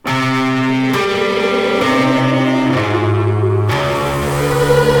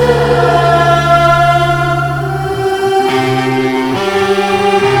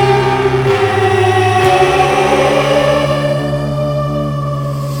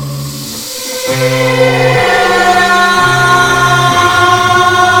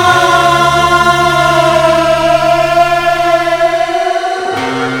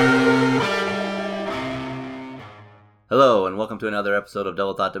Hello, and welcome to another episode of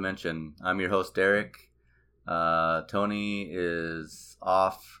Double Thought Dimension. I'm your host, Derek. Tony is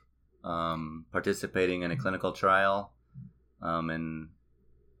off participating in a clinical trial in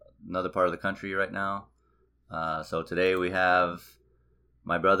another part of the country right now. So today we have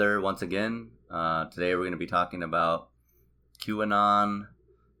my brother once again. Today we're going to be talking about QAnon,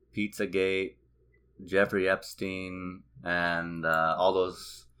 Pizzagate, Jeffrey Epstein, and all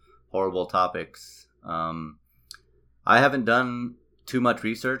those horrible topics. I haven't done too much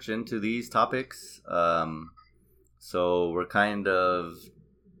research into these topics, so we're kind of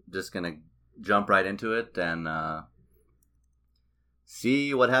just going to jump right into it and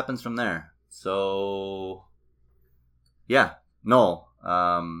see what happens from there. So, yeah, Noel,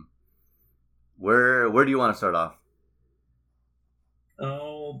 where do you want to start off?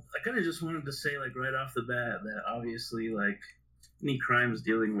 Oh, I kind of just wanted to say, like, right off the bat that obviously, like, any crimes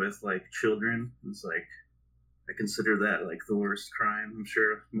dealing with, like, children is, like, I consider that like the worst crime. I'm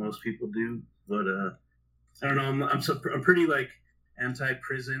sure most people do, but I don't know. I'm pretty like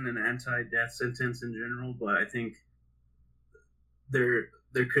anti-prison and anti-death sentence in general, but I think there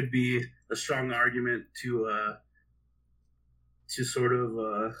could be a strong argument to sort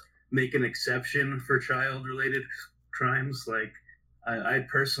of make an exception for child-related crimes. Like I'd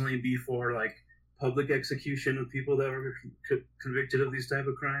personally be for like public execution of people that were convicted of these type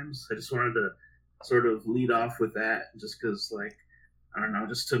of crimes. I just wanted to sort of lead off with that, just because, like, I don't know,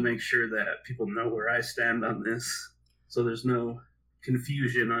 just to make sure that people know where I stand on this, so there's no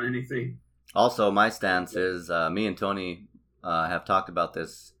confusion on anything. Also, my stance is, me and Tony have talked about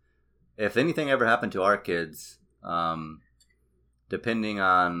this. If anything ever happened to our kids, depending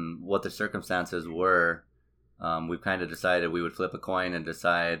on what the circumstances were, we've kind of decided we would flip a coin and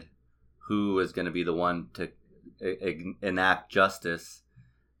decide who is going to be the one to enact justice,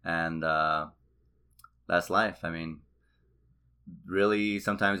 and that's life. I mean, really,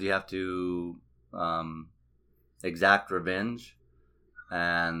 sometimes you have to exact revenge,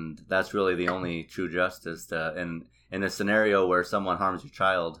 and that's really the only true justice in a scenario where someone harms your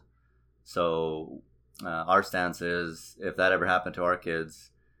child. So our stance is, if that ever happened to our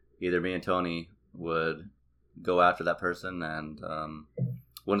kids, either me and Tony would go after that person and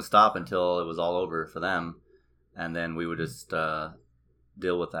wouldn't stop until it was all over for them, and then we would just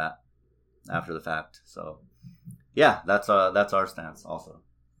deal with that after the fact. So yeah, that's our stance also.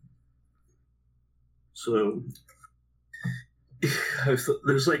 So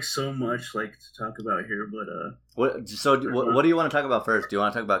there's like so much like to talk about here, but what do you want to talk about first? Do you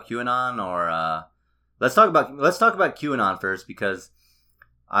want to talk about QAnon, or let's talk about QAnon first, because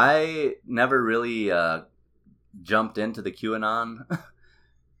I never really jumped into the QAnon.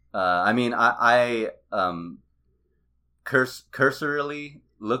 I mean, I cursorily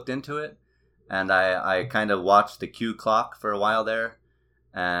looked into it, and I kind of watched the Q clock for a while there,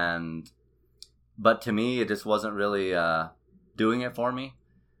 but to me it just wasn't really doing it for me,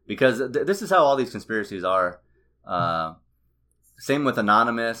 because this is how all these conspiracies are. Same with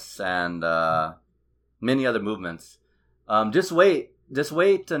Anonymous and many other movements. Just wait,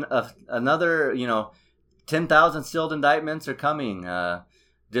 another 10,000 sealed indictments are coming.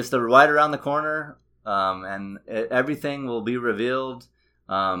 Just right around the corner, and everything will be revealed.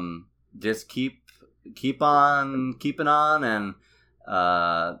 Just keep on keeping on, and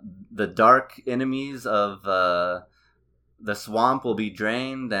the dark enemies of the swamp will be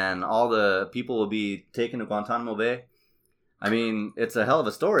drained, and all the people will be taken to Guantanamo Bay. I mean, it's a hell of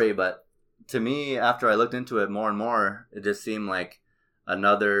a story, but to me, after I looked into it more and more, it just seemed like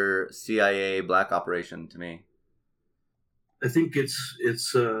another CIA black operation to me. I think it's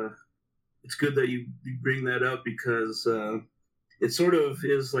good that you bring that up, because it sort of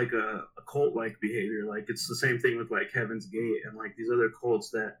is like a cult-like behavior. Like, it's the same thing with like Heaven's Gate and like these other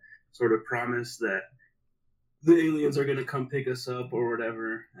cults that sort of promise that the aliens are going to come pick us up or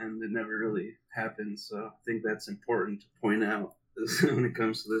whatever, and it never really happens. So I think that's important to point out when it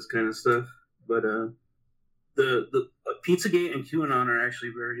comes to this kind of stuff. But the Pizzagate and QAnon are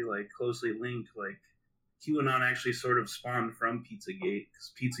actually very like closely linked. Like, QAnon actually sort of spawned from Pizzagate,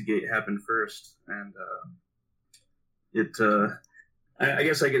 because Pizzagate happened first, and I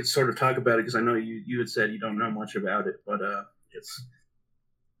guess I could sort of talk about it, because I know you had said you don't know much about it, but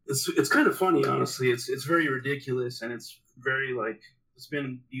it's kind of funny, honestly. It's very ridiculous, and it's very like, it's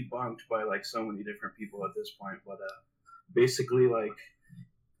been debunked by like so many different people at this point. But basically, like,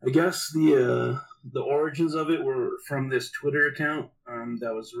 I guess the origins of it were from this Twitter account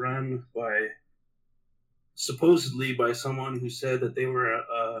that was run by supposedly by someone who said that they were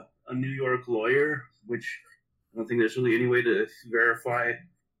a New York lawyer, which I don't think there's really any way to verify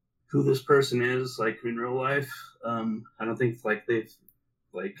who this person is, like in real life. I don't think like they've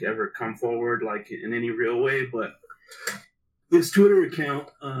like ever come forward like in any real way, but this Twitter account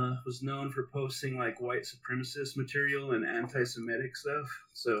was known for posting like white supremacist material and anti-Semitic stuff.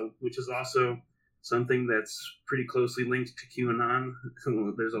 So, which is also something that's pretty closely linked to QAnon.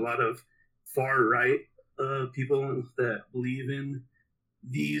 There's a lot of far right people that believe in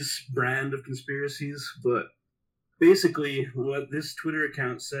these brand of conspiracies, but basically what this Twitter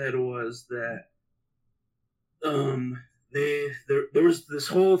account said was that there was this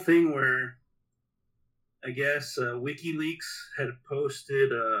whole thing where I guess WikiLeaks had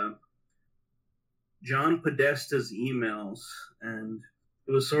posted John Podesta's emails, and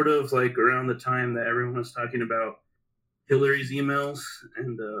it was sort of like around the time that everyone was talking about Hillary's emails,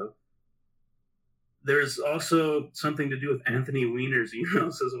 and there's also something to do with Anthony Weiner's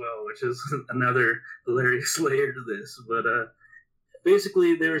emails as well, which is another hilarious layer to this. But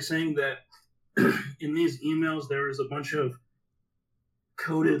basically, they were saying that in these emails there was a bunch of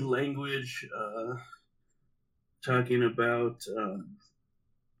coded language talking about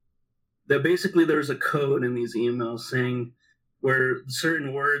that basically there was a code in these emails saying where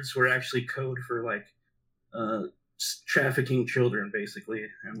certain words were actually code for like trafficking children, basically.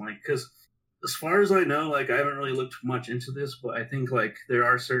 And like, because as far as I know, like I haven't really looked much into this, but I think like there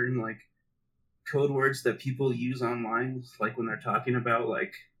are certain like code words that people use online, like when they're talking about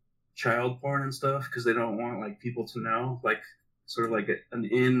like child porn and stuff, because they don't want like people to know, like sort of like an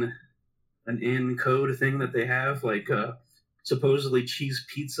in code thing that they have, like supposedly cheese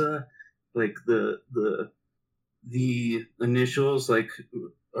pizza, like the initials like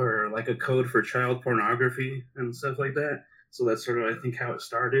are like a code for child pornography and stuff like that. So that's sort of I think how it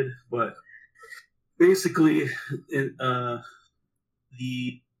started. But basically,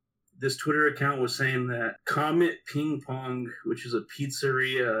 this Twitter account was saying that Comet Ping Pong, which is a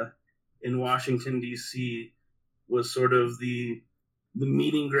pizzeria in Washington D.C., was sort of the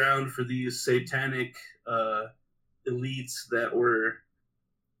meeting ground for these satanic elites that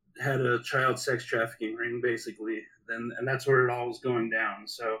had a child sex trafficking ring, basically. And that's where it all was going down.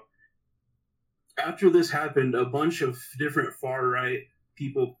 So after this happened, a bunch of different far right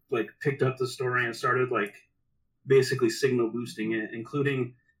people like picked up the story and started like basically signal boosting it,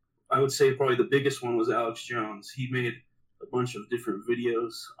 including, I would say probably the biggest one was Alex Jones. He made a bunch of different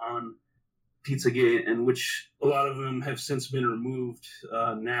videos on Pizzagate, and which a lot of them have since been removed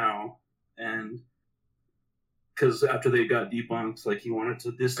now, and because after they got debunked, like he wanted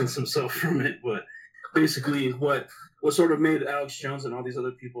to distance himself from it. But basically, what sort of made Alex Jones and all these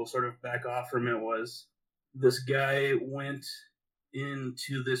other people sort of back off from it was this guy went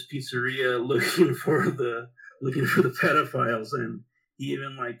into this pizzeria looking for the pedophiles, and he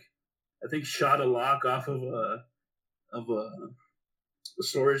even like I think shot a lock off of a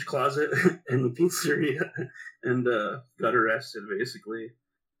storage closet in the pizzeria and got arrested, basically.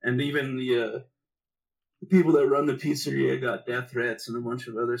 And even the people that run the pizzeria got death threats and a bunch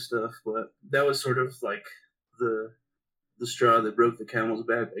of other stuff. But that was sort of like the straw that broke the camel's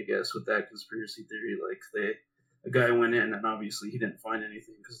back, I guess, with that conspiracy theory. Like a guy went in and obviously he didn't find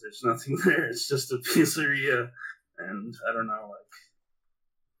anything because there's nothing there. It's just a pizzeria, and I don't know, like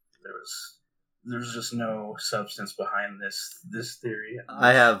there's just no substance behind this theory.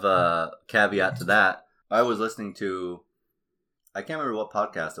 I have a caveat to that. I was listening to, I can't remember what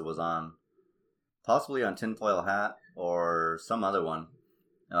podcast it was on, possibly on Tinfoil Hat or some other one.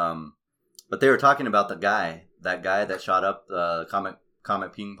 But they were talking about that guy that shot up the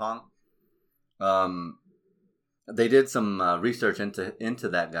Comet Ping Pong. They did some research into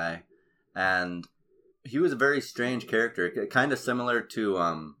that guy, and he was a very strange character, kind of similar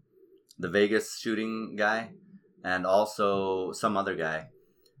to the Vegas shooting guy, and also some other guy.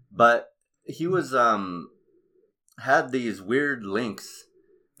 But he was had these weird links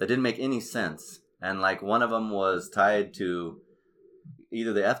that didn't make any sense, and like one of them was tied to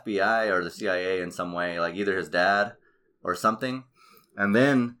either the FBI or the CIA in some way, like either his dad or something. And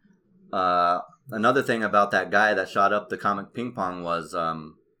then another thing about that guy that shot up the Comet Ping Pong was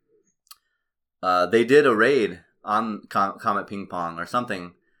they did a raid on Comet Ping Pong or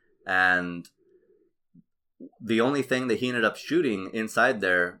something, and the only thing that he ended up shooting inside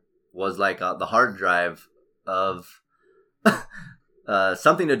there was like the hard drive of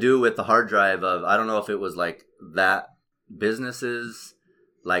something to do with the hard drive of, I don't know if it was like that business's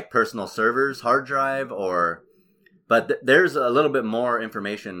like personal server's hard drive or, but there's a little bit more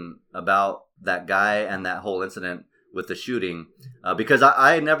information about that guy and that whole incident with the shooting, because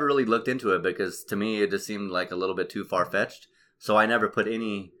I never really looked into it, because to me it just seemed like a little bit too far fetched. So I never put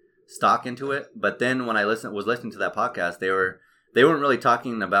any stock into it. But then when I was listening to that podcast, they weren't really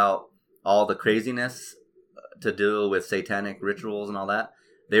talking about all the craziness to do with satanic rituals and all that.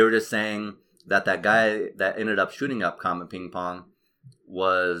 They were just saying that guy that ended up shooting up Comet Ping Pong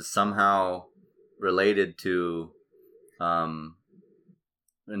was somehow related to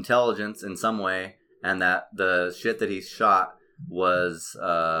intelligence in some way, and that the shit that he shot was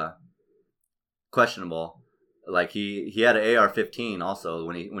questionable. Like he had an AR-15 also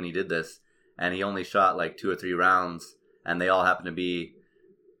when he did this, and he only shot like 2 or 3 rounds, and they all happened to be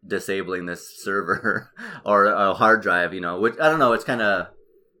disabling this server or a hard drive, which I don't know, it's kind of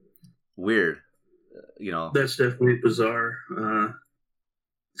weird, That's definitely bizarre.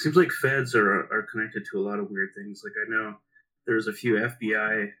 Seems like feds are connected to a lot of weird things. Like I know there's a few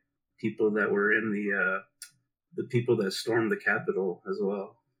FBI people that were in the people that stormed the Capitol as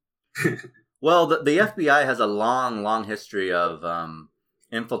well. Well, the FBI has a long history of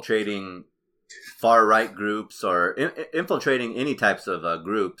infiltrating far-right groups or infiltrating any types of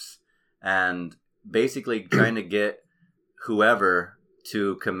groups, and basically trying to get whoever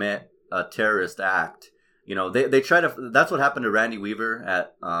to commit a terrorist act. They try to. That's what happened to Randy Weaver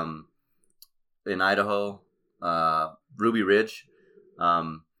at in Idaho, Ruby Ridge.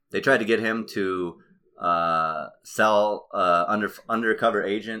 They tried to get him to sell undercover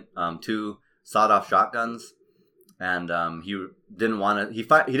agent 2 sawed-off shotguns, and he didn't want to. He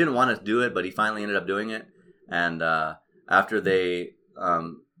didn't want to do it, but he finally ended up doing it. And after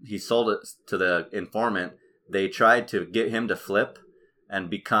he sold it to the informant, they tried to get him to flip and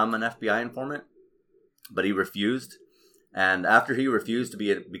become an FBI informant, but he refused. And after he refused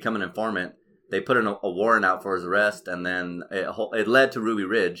to become an informant, they put a warrant out for his arrest, and then it led to Ruby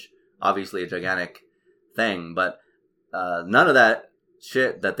Ridge, obviously a gigantic thing. But none of that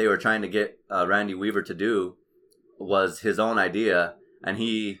shit that they were trying to get Randy Weaver to do was his own idea, and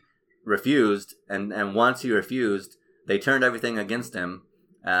he refused. And once he refused, they turned everything against him.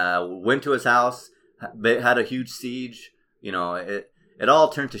 Went to his house, had a huge siege. It all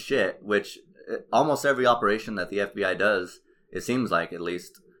turned to shit, which almost every operation that the FBI does, it seems like at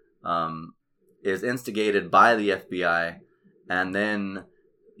least, is instigated by the FBI and then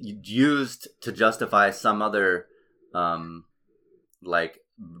used to justify some other like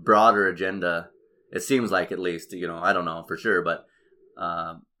broader agenda. It seems like, at least, I don't know for sure, but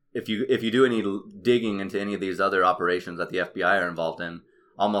if you do any digging into any of these other operations that the FBI are involved in,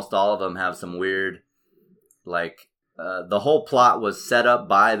 almost all of them have some weird, like, the whole plot was set up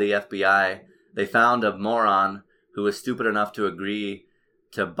by the FBI. They found a moron who was stupid enough to agree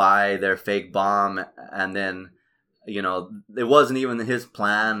to buy their fake bomb, and then, it wasn't even his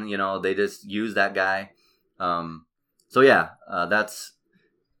plan. They just used that guy. So yeah, that's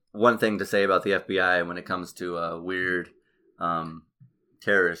one thing to say about the FBI when it comes to weird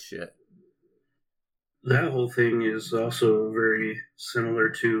terrorist shit. That whole thing is also very similar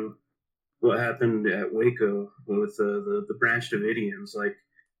to what happened at Waco with the Branch Davidians. Like,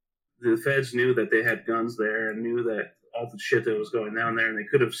 the feds knew that they had guns there and knew that all the shit that was going down there, and they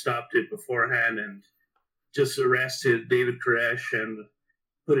could have stopped it beforehand and just arrested David Koresh and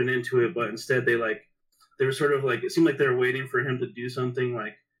put an end to it. But instead, they were sort of like, it seemed like they were waiting for him to do something.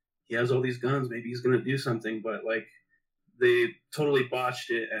 Like, he has all these guns, maybe he's going to do something. But like, they totally botched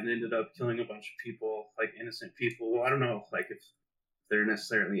it and ended up killing a bunch of people, like innocent people. Well, I don't know, like, if they're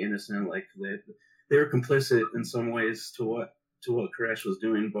necessarily innocent. Like, they were complicit in some ways to what Koresh was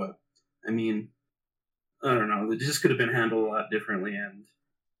doing. But I mean, I don't know. It just could have been handled a lot differently and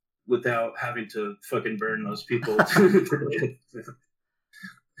without having to fucking burn those people.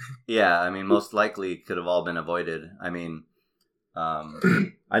 Yeah, I mean, most likely could have all been avoided. I mean,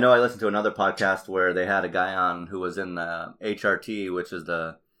 I know I listened to another podcast where they had a guy on who was in the HRT, which is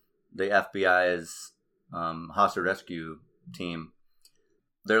the FBI's hostage rescue team.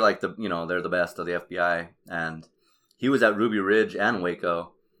 They're like they're the best of the FBI, and he was at Ruby Ridge and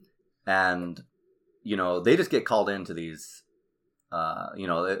Waco, and they just get called into these.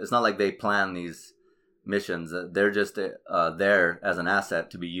 It's not like they plan these missions. They're just there as an asset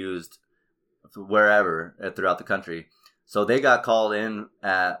to be used wherever throughout the country. So they got called in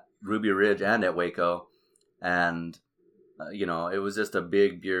at Ruby Ridge and at Waco, and it was just a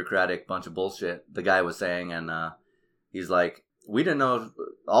big bureaucratic bunch of bullshit, the guy was saying. And he's like, we didn't know.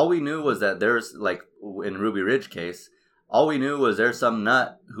 All we knew was that there's, like, in Ruby Ridge case, all we knew was there's some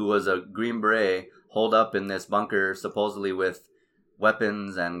nut who was a Green Beret holed up in this bunker, supposedly with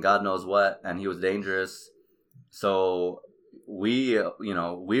weapons and God knows what, and he was dangerous. So we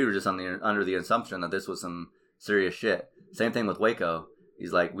were just under the assumption that this was some serious shit. Same thing with Waco.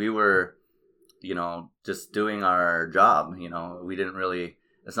 He's like, we were, just doing our job. We didn't really.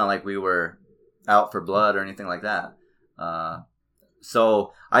 It's not like we were out for blood or anything like that.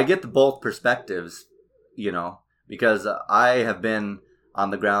 So I get the both perspectives, because I have been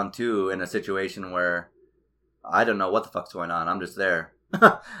on the ground too in a situation where I don't know what the fuck's going on. I'm just there.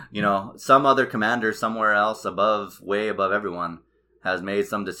 Some other commander somewhere else way above everyone has made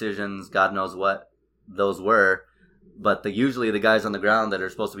some decisions. God knows what those were. But usually the guys on the ground that are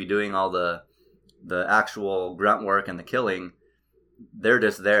supposed to be doing all the actual grunt work and the killing, they're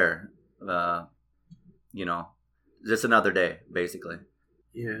just there. Just another day, basically.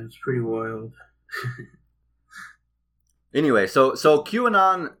 Yeah, it's pretty wild. Anyway, so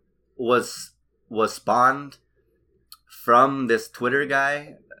QAnon was spawned from this Twitter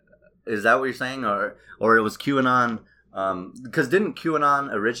guy. Is that what you're saying, or it was QAnon? Because didn't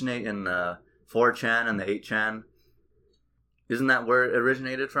QAnon originate in 4chan and the 8chan? Isn't that where it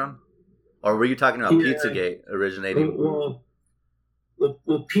originated from? Or were you talking about Pizzagate originating? Well,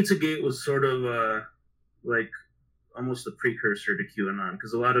 Pizzagate was sort of like almost a precursor to QAnon,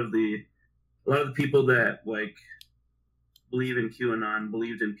 because a lot of the people that like believe in QAnon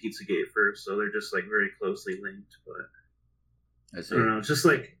believed in Pizzagate first, so they're just like very closely linked. But I see. I don't know. It's just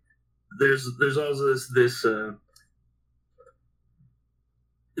like there's also this.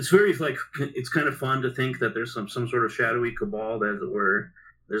 It's very like it's kind of fun to think that there's some sort of shadowy cabal where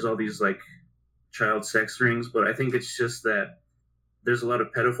there's all these like child sex rings, but I think it's just that there's a lot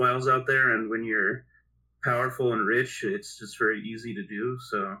of pedophiles out there, and when you're powerful and rich, it's just very easy to do.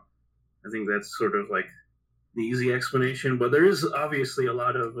 So I think that's sort of like the easy explanation. But there is obviously a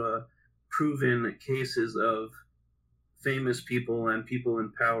lot of proven cases of famous people and people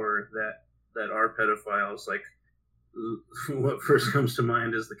in power that are pedophiles. Like what first comes to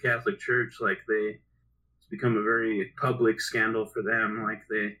mind is the Catholic Church. Like it's become a very public scandal for them. Like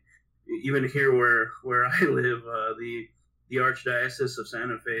they even here where I live, the Archdiocese of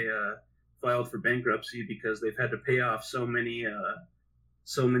Santa Fe filed for bankruptcy because they've had to pay off so many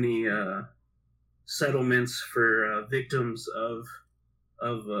settlements for victims of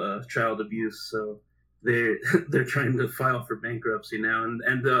child abuse. So they're trying to file for bankruptcy now,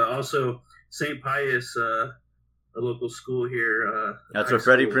 and also St. Pius, a local school here. That's where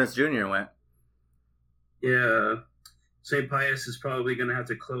Freddie Prinze Jr. went. Yeah, St. Pius is probably going to have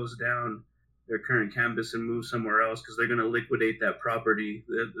to close down their current campus and move somewhere else because they're going to liquidate that property.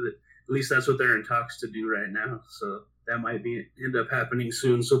 At least that's what they're in talks to do right now. So that might end up happening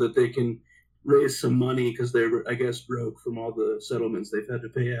soon, so that they can raise some money because they're, I guess, broke from all the settlements they've had to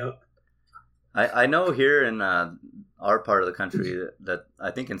pay out. I know here in our part of the country that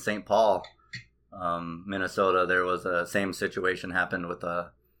I think in St. Paul, Minnesota, there was a same situation happened with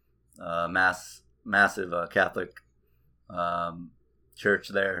a massive Catholic church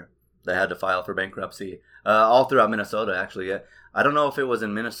there that had to file for bankruptcy. All throughout Minnesota, actually. I don't know if it was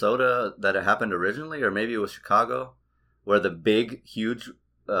in Minnesota that it happened originally, or maybe it was Chicago, where the big, huge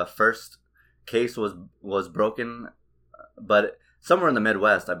first case was broken. But somewhere in the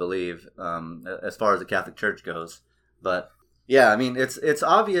Midwest, I believe, as far as the Catholic Church goes. But yeah, I mean, it's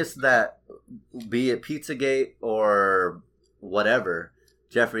obvious that be it Pizzagate or whatever,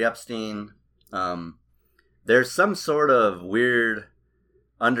 Jeffrey Epstein, there's some sort of weird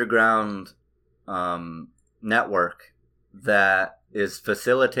underground network that is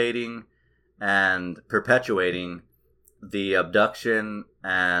facilitating and perpetuating the abduction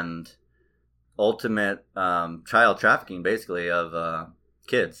and ultimate child trafficking, basically, of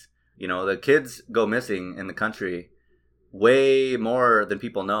kids. The kids go missing in the country way more than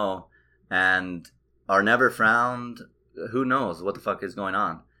people know and are never found. Who knows what the fuck is going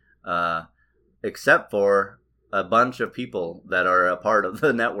on, except for a bunch of people that are a part of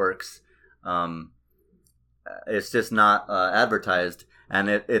the networks. It's just not advertised, and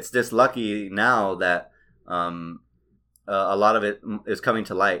it's just lucky now that a lot of it is coming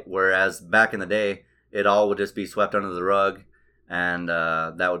to light, whereas back in the day it all would just be swept under the rug, and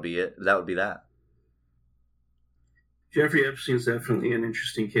that would be it. That would be that. Jeffrey Epstein's definitely an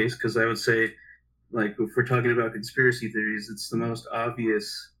interesting case, because I would say, like, if we're talking about conspiracy theories, it's the most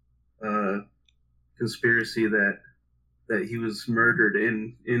obvious conspiracy that he was murdered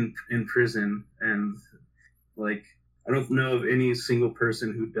in prison. And like, I don't know of any single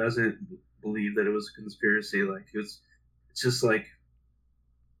person who doesn't believe that it was a conspiracy. Like, it's just like,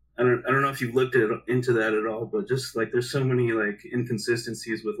 I don't know if you've looked into that at all, but just like there's so many like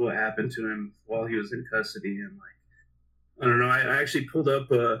inconsistencies with what happened to him while he was in custody. And like, I don't know, I actually pulled up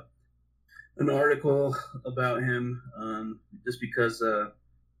an article about him just because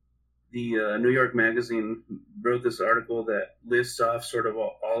the New York Magazine wrote this article that lists off sort of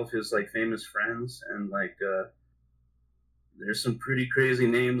all of his like famous friends, and like there's some pretty crazy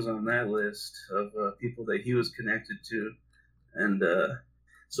names on that list of people that he was connected to, and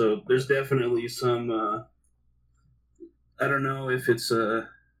so there's definitely some. I don't know if it's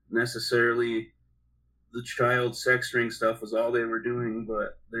necessarily the child sex ring stuff was all they were doing,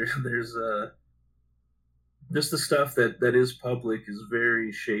 but there's just the stuff that is public is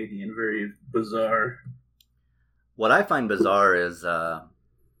very shady and very bizarre. What I find bizarre is, I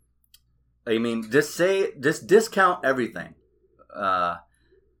mean, just discount everything.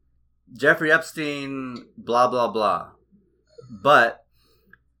 Jeffrey Epstein, blah blah blah. But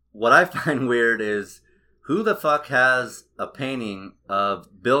what I find weird is, who the fuck has a painting of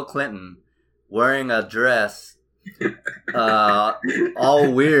Bill Clinton wearing a dress,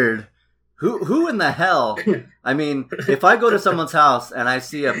 all weird? Who in the hell? I mean, if I go to someone's house and I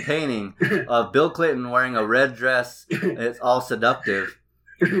see a painting of Bill Clinton wearing a red dress, it's all seductive,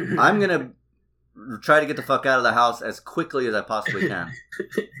 I'm gonna try to get the fuck out of the house as quickly as I possibly can.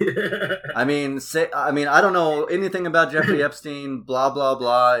 I mean, I don't know anything about Jeffrey Epstein. Blah blah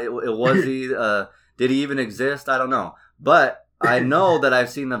blah. Was he? Did he even exist? I don't know. But I know that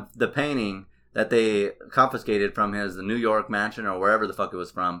I've seen the painting that they confiscated from his New York mansion or wherever the fuck it was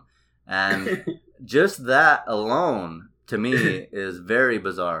from. And just that alone, to me, is very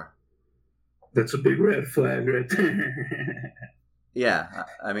bizarre. That's a big red flag right there. Yeah,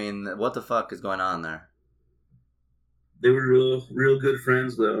 I mean, what the fuck is going on there? They were real good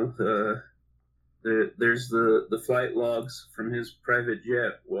friends, though. There's the flight logs from his private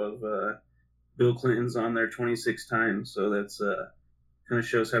jet of Bill Clinton's on there 26 times, so that's kind of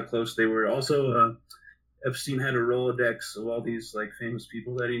shows how close they were. Also, Epstein had a Rolodex of all these like famous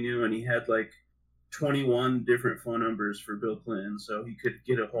people that he knew, and he had like 21 different phone numbers for Bill Clinton, so he could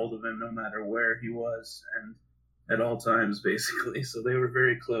get a hold of him no matter where he was and at all times, basically. So they were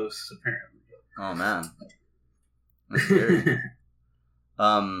very close, apparently. Oh man, that's scary.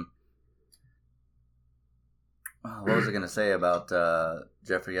 What was I gonna say about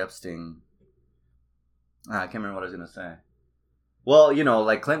Jeffrey Epstein? I can't remember what I was gonna say. Well, you know,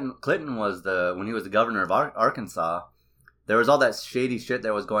 like Clinton was when he was the governor of Arkansas, there was all that shady shit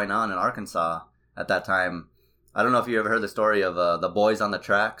that was going on in Arkansas at that time. I don't know if you ever heard the story of the Boys on the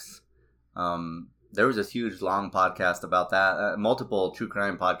Tracks. There was this huge long podcast about that, multiple true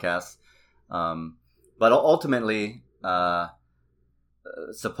crime podcasts. But ultimately,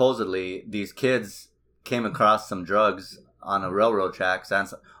 supposedly, these kids came across some drugs on a railroad tracks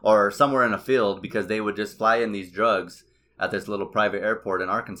or somewhere in a field, because they would just fly in these drugs at this little private airport in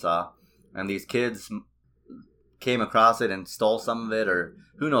Arkansas, and these kids came across it and stole some of it, or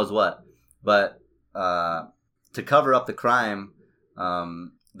who knows what. But to cover up the crime,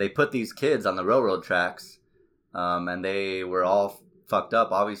 they put these kids on the railroad tracks, and they were all fucked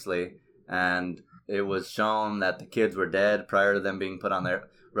up, obviously, and it was shown that the kids were dead prior to them being put on their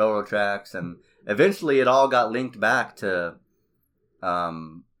railroad tracks, and eventually it all got linked back to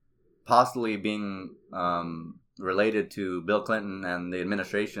possibly being related to Bill Clinton and the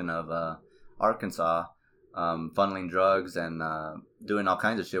administration of Arkansas, funneling drugs and doing all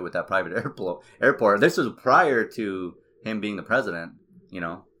kinds of shit with that private airport. This was prior to him being the president, you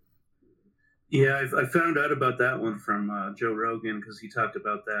know. Yeah, I found out about that one from Joe Rogan, because he talked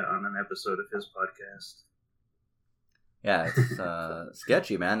about that on an episode of his podcast. Yeah, it's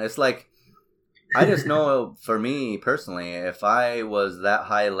sketchy, man. It's like, I just know, for me personally, if I was that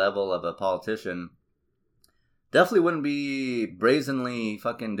high level of a politician, definitely wouldn't be brazenly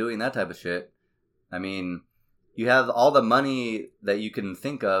fucking doing that type of shit. I mean, you have all the money that you can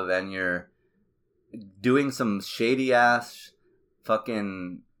think of, and you're doing some shady ass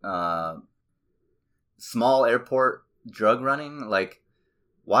fucking small airport drug running. Like,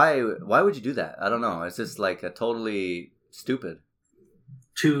 why would you do that? I don't know. It's just like a totally stupid.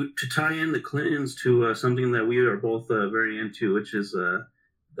 To tie in the Clintons to something that we are both very into, which is the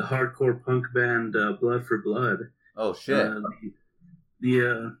hardcore punk band Blood for Blood. Oh shit!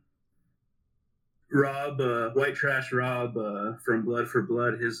 The Rob, White Trash Rob from Blood for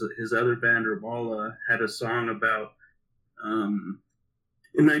Blood, his other band Ramallah, had a song about in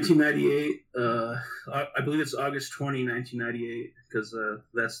 1998. I believe it's August 20, 1998, because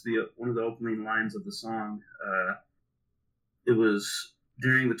that's one of the opening lines of the song. It was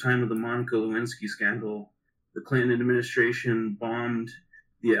during the time of the Monica Lewinsky scandal. The Clinton administration bombed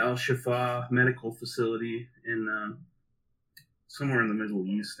the Al-Shifa medical facility in somewhere in the Middle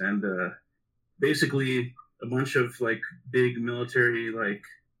East, and basically a bunch of like big military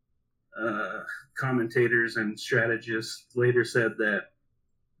commentators and strategists later said that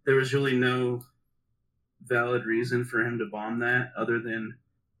there was really no valid reason for him to bomb that other than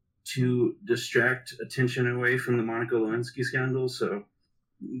to distract attention away from the Monica Lewinsky scandal. So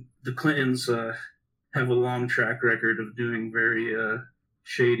the Clintons have a long track record of doing very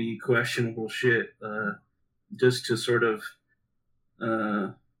shady, questionable shit just to sort of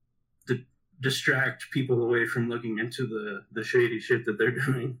distract people away from looking into the shady shit that they're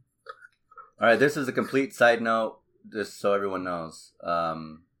doing. All right, this is a complete side note, just so everyone knows.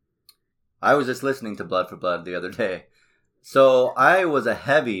 I was just listening to Blood for Blood the other day. So I was a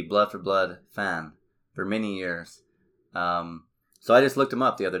heavy Blood for Blood fan for many years. So I just looked him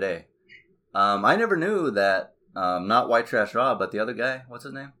up the other day. I never knew that, not White Trash Rob, but the other guy, what's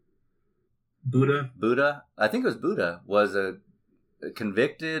his name? Buddha? I think it was Buddha, was a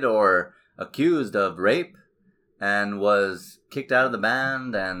convicted or accused of rape and was kicked out of the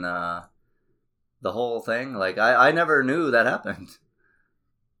band and the whole thing. Like, I never knew that happened.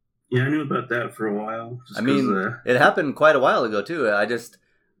 Yeah, I knew about that for a while. I mean, it happened quite a while ago, too. I just,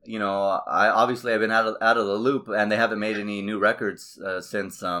 I've been out of the loop, and they haven't made any new records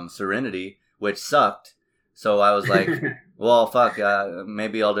since Serenity, which sucked. So I was like, well, fuck,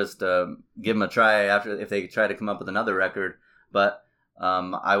 maybe I'll just give them a try if they try to come up with another record. But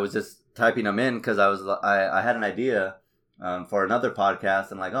I was just typing them in because I had an idea for another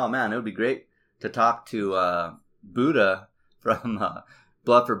podcast, and like, oh man, it would be great to talk to Buddha from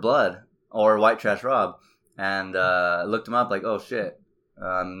Blood for Blood or White Trash Rob, and looked him up like, oh shit,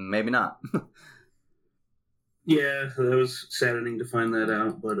 maybe not. Yeah, that was saddening to find that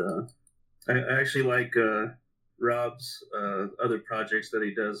out, but I actually like Rob's other projects that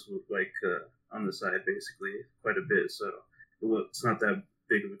he does with on the side, basically, quite a bit. So it's not that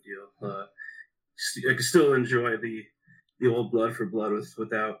big of a deal. I can still enjoy the old Blood for Blood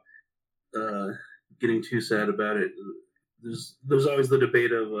without getting too sad about it. There's always the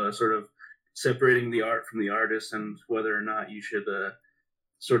debate of sort of separating the art from the artist and whether or not you should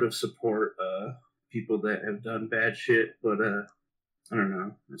sort of support people that have done bad shit. But I don't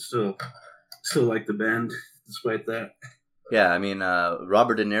know. I still like the band despite that. Yeah, I mean,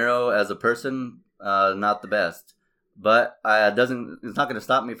 Robert De Niro as a person, not the best. But it's not going to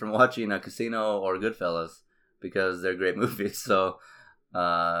stop me from watching Casino or Goodfellas because they're great movies. So,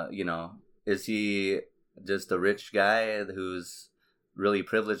 is he just a rich guy who's really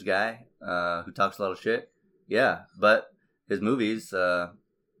privileged guy who talks a lot of shit? Yeah, but his movies,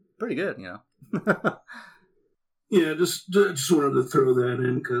 pretty good, Yeah, just wanted to throw that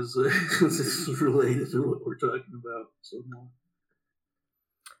in because it's related to what we're talking about.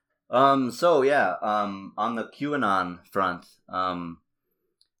 On the QAnon front,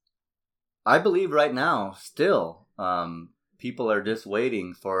 I believe right now still people are just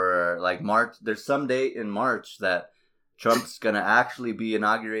waiting for like March. There's some date in March that Trump's going to actually be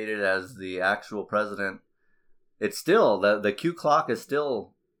inaugurated as the actual president. It's still, the Q clock is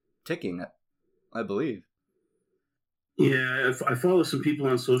still ticking, I believe. Yeah, I follow some people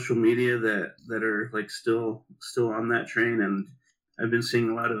on social media that are like still on that train, and I've been seeing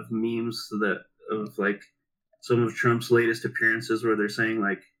a lot of memes of like some of Trump's latest appearances where they're saying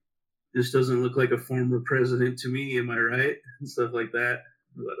like, this doesn't look like a former president to me, am I right? And stuff like that.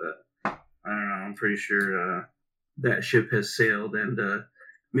 But I don't know, I'm pretty sure that ship has sailed, and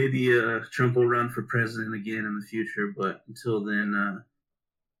maybe Trump will run for president again in the future, but until then, I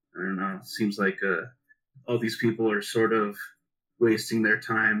don't know, it seems like all these people are sort of wasting their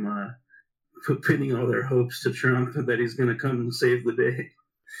time pinning all their hopes to Trump that he's going to come and save the day.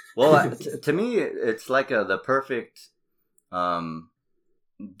 Well, to me, it's like the perfect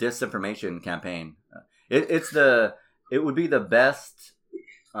disinformation campaign. It would be the best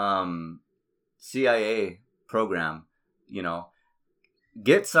CIA program,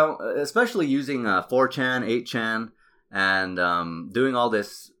 get some, especially using 4chan, 8chan, and doing all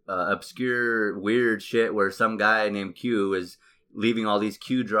this obscure, weird shit where some guy named Q is leaving all these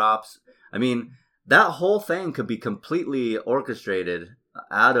Q drops. I mean, that whole thing could be completely orchestrated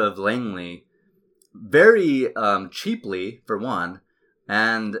out of Langley very cheaply, for one,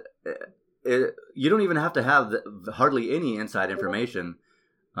 and you don't even have to have hardly any inside information,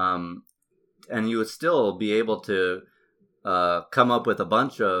 and you would still be able to come up with a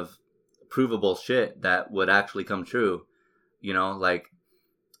bunch of provable shit that would actually come true, to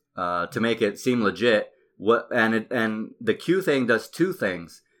make it seem legit. And the Q thing does two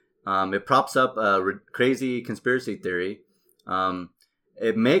things. It props up a crazy conspiracy theory.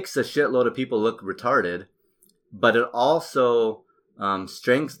 It makes a shitload of people look retarded, but it also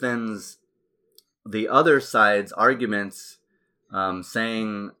strengthens the other side's arguments,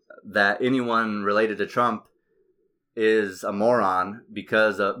 saying that anyone related to Trump is a moron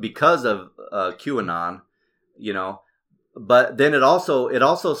because of QAnon, you know. But then it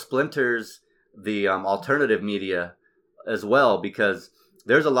also splinters the alternative media as well, because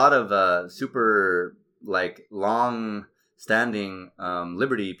there's a lot of super like long standing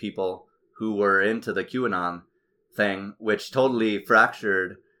liberty people who were into the QAnon thing, which totally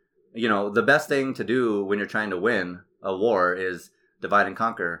fractured. You know, the best thing to do when you're trying to win a war is divide and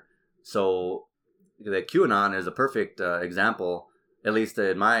conquer. So the QAnon is a perfect example, at least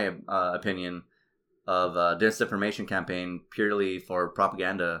in my opinion, of a disinformation campaign purely for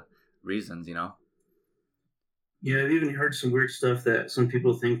propaganda reasons, you know? Yeah, I've even heard some weird stuff that some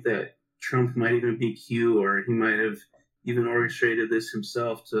people think that Trump might even be Q, or he might have even orchestrated this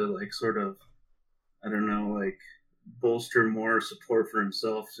himself to, like, sort of, I don't know, like, bolster more support for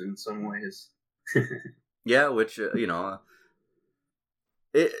himself in some ways. Yeah, which, you know,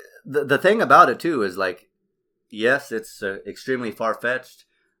 the thing about it too is like, yes, it's extremely far-fetched,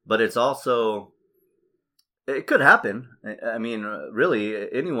 but it's also, it could happen. I mean,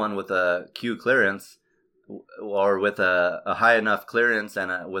 really, anyone with a Q clearance or with a high enough clearance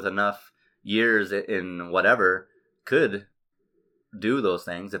and with enough years in whatever could do those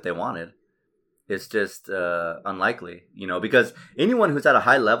things if they wanted. It's just unlikely, you know, because anyone who's at a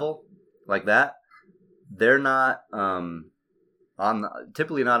high level like that, they're not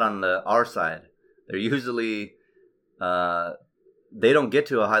typically not on our side. They're usually they don't get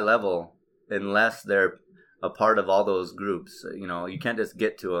to a high level unless they're a part of all those groups. You know, you can't just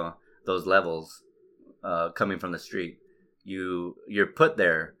get to those levels coming from the street. You're put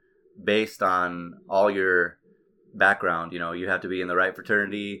there based on all your background. You know, you have to be in the right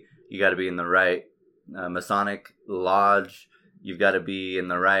fraternity. You got to be in the right Masonic lodge. You've got to be in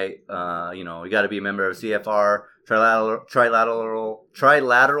the right, you know, you got to be a member of CFR,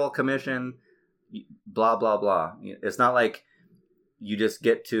 Trilateral Commission, blah, blah, blah. It's not like you just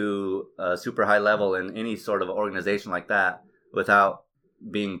get to a super high level in any sort of organization like that without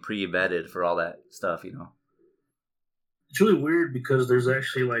being pre-vetted for all that stuff, you know. It's really weird because there's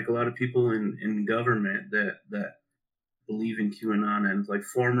actually, like, a lot of people in government that believe in QAnon, and, like,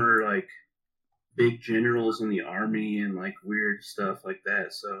 former, like, big generals in the army and, like, weird stuff like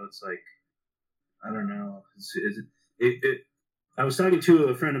that. So it's like, I don't know. I was talking to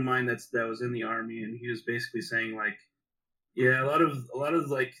a friend of mine that was in the army, and he was basically saying, like, yeah, a lot of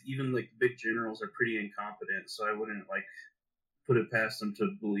like, even like big generals are pretty incompetent, so I wouldn't, like, put it past them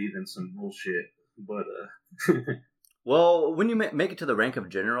to believe in some bullshit. But well, when you make it to the rank of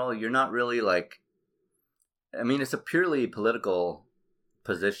general, you're not really like, I mean, it's a purely political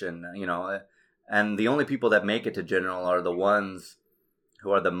position, you know, and the only people that make it to general are the ones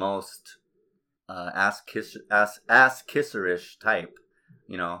who are the most ass-kisserish type,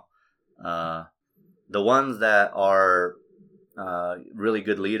 you know. The ones that are really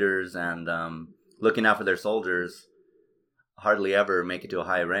good leaders and looking out for their soldiers hardly ever make it to a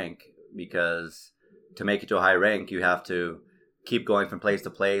high rank, because to make it to a high rank, you have to keep going from place to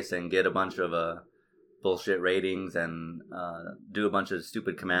place and get a bunch of bullshit ratings and do a bunch of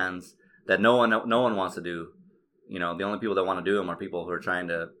stupid commands that no one wants to do. You know, the only people that want to do them are people who are trying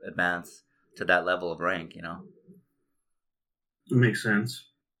to advance to that level of rank, you know. It makes sense.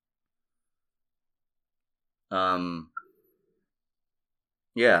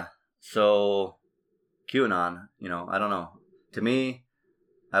 Yeah. So QAnon, you know, I don't know. To me,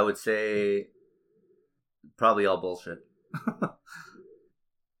 I would say probably all bullshit.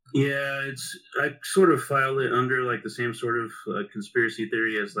 Yeah, I sort of filed it under, like, the same sort of conspiracy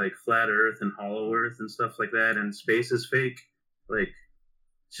theory as, like, flat Earth and hollow Earth and stuff like that, and space is fake. Like,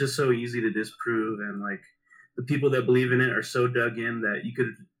 it's just so easy to disprove, and, like, the people that believe in it are so dug in that you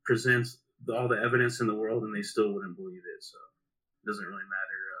could present all the evidence in the world and they still wouldn't believe it. So it doesn't really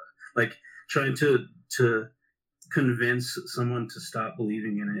matter. Like, trying to convince someone to stop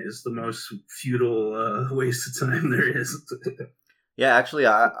believing in it is the most futile waste of time there is. Yeah, actually,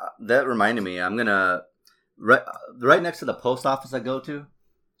 that reminded me. I'm gonna right next to the post office I go to.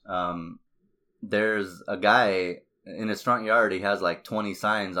 There's a guy in his front yard. He has like 20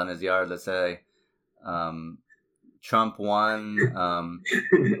 signs on his yard that say Trump won.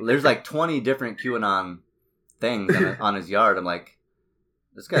 There's like 20 different QAnon things on his yard. I'm like,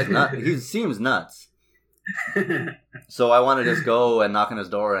 this guy's nuts. He seems nuts. So I want to just go and knock on his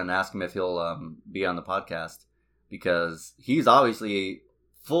door and ask him if he'll be on the podcast, because he's obviously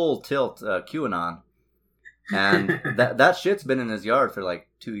full tilt QAnon, and that shit's been in his yard for like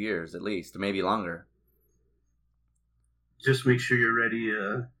 2 years at least, maybe longer. Just make sure you're ready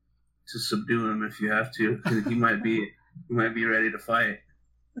to subdue him if you have to. He might be ready to fight.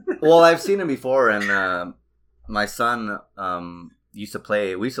 Well, I've seen him before, and my son used to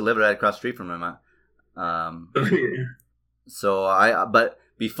play. We used to live right across the street from him. But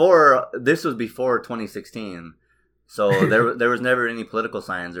before, this was before 2016. So there was never any political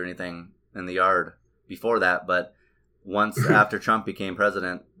signs or anything in the yard before that. But once after Trump became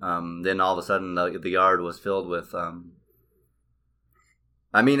president, then all of a sudden the yard was filled with.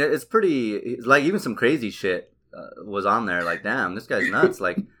 I mean, it's pretty, like, even some crazy shit was on there. Like, damn, this guy's nuts.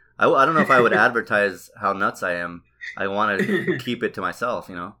 Like, I don't know if I would advertise how nuts I am. I want to keep it to myself,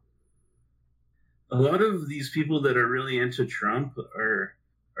 you know. A lot of these people that are really into Trump are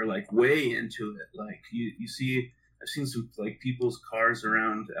like way into it. Like you see, I've seen some like people's cars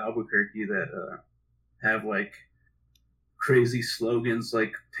around Albuquerque that have like crazy slogans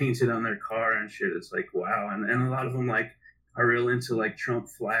like painted on their car and shit. It's like, wow. And a lot of them like are real into like Trump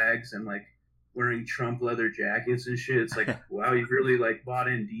flags and like wearing Trump leather jackets and shit. It's like, wow, you've really like bought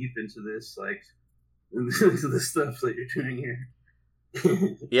in deep into this, like into the stuff that you're doing here.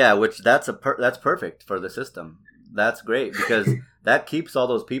 Yeah, which that's perfect for the system. That's great because that keeps all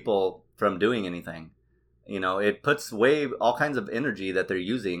those people from doing anything. You know, it puts away all kinds of energy that they're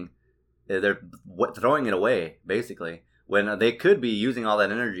using. They're throwing it away, basically, when they could be using all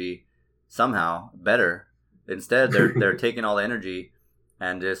that energy somehow better. Instead, they're taking all the energy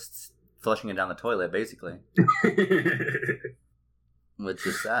and just flushing it down the toilet, basically. Which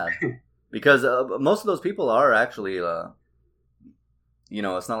is sad. Because most of those people are actually, you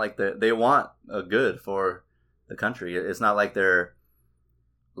know, it's not like they want a good for the country. It's not like they're,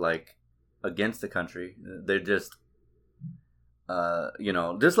 like, against the country. They're just, you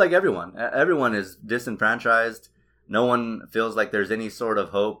know, just like everyone. Everyone is disenfranchised. No one feels like there's any sort of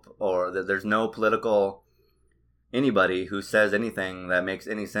hope or that there's no political anybody who says anything that makes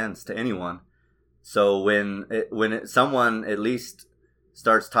any sense to anyone. So when someone at least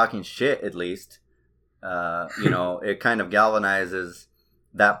starts talking shit, at least, you know, it kind of galvanizes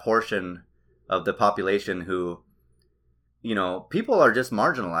that portion of the population who, you know, people are just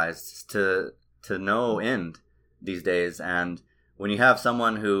marginalized to no end these days. And when you have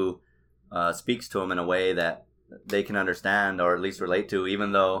someone who speaks to them in a way that they can understand or at least relate to,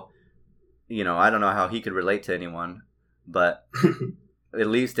 even though, you know, I don't know how he could relate to anyone, but at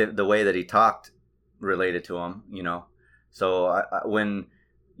least the way that he talked related to him, you know. So when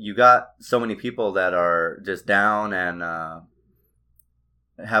you got so many people that are just down and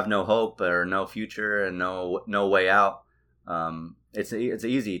have no hope or no future and no way out, it's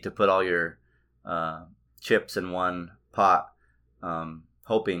easy to put all your chips in one pot,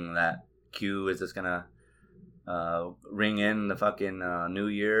 hoping that Q is just gonna ring in the fucking new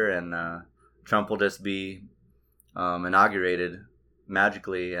year and Trump will just be inaugurated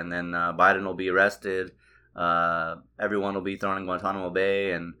magically, and then Biden will be arrested. Everyone will be thrown in Guantanamo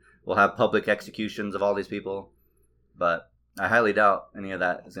Bay, and we'll have public executions of all these people. But I highly doubt any of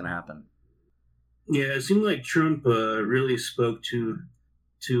that is going to happen. Yeah, it seemed like Trump really spoke to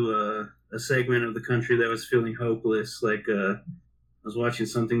a segment of the country that was feeling hopeless. Like I was watching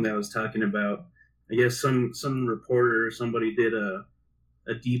something that was talking about, I guess some reporter or somebody did a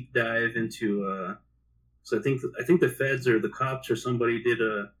deep dive into. So I think the feds or the cops or somebody did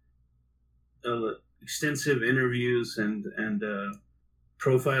a extensive interviews and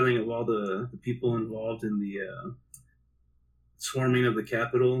profiling of all the people involved in the swarming of the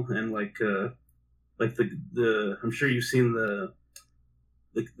Capitol, and like the I'm sure you've seen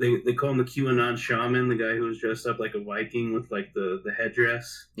they call him the QAnon shaman, the guy who was dressed up like a Viking with like the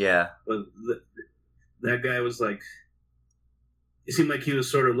headdress. Yeah, but that guy was like, it seemed like he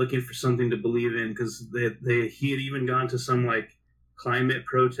was sort of looking for something to believe in, because he had even gone to some like climate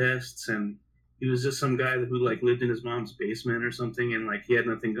protests, and he was just some guy who like lived in his mom's basement or something, and like he had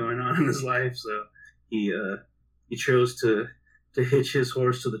nothing going on in his life, so he chose to hitch his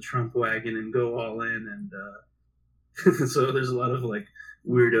horse to the Trump wagon and go all in, and so there's a lot of like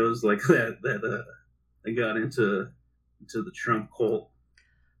weirdos like that got into the Trump cult.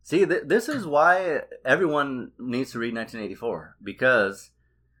 See, this is why everyone needs to read 1984, because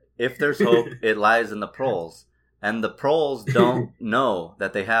if there's hope, it lies in the proles. And the proles don't know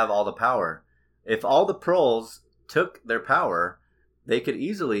that they have all the power. If all the proles took their power, they could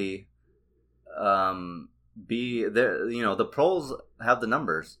easily be there. You know, the proles have the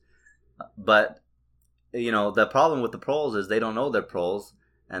numbers. But, you know, the problem with the proles is they don't know they're proles,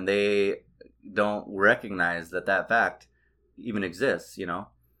 and they don't recognize that fact even exists, you know.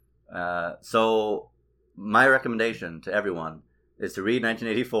 So my recommendation to everyone is to read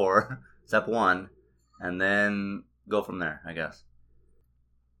 1984, step 1, and then go from there, I guess.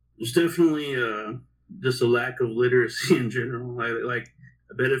 There's definitely just a lack of literacy in general.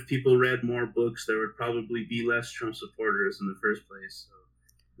 I bet if people read more books, there would probably be less Trump supporters in the first place.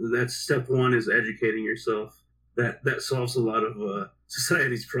 So that's step one: is educating yourself. That solves a lot of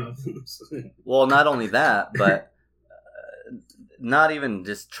society's problems. Well, not only that, but not even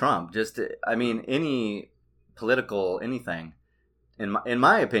just Trump. Just, I mean, any political anything. In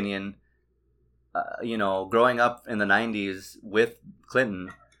my opinion, growing up in the '90s with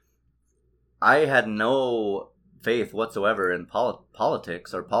Clinton, I had no faith whatsoever in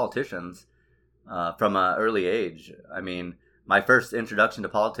politics or politicians from an early age. I mean, my first introduction to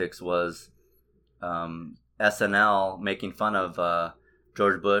politics was SNL making fun of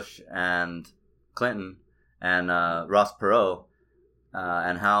George Bush and Clinton and Ross Perot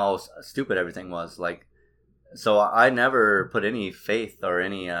and how stupid everything was. Like, so I never put any faith or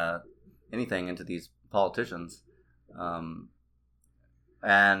anything into these politicians,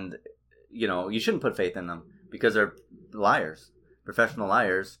 and you shouldn't put faith in them because they're liars, professional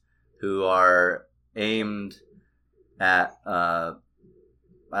liars who are aimed at I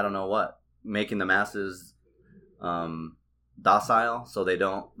don't know what, making the masses docile so they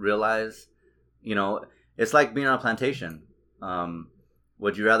don't realize. It's like being on a plantation.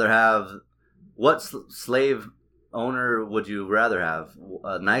 Would you rather have, what slave owner would you rather have?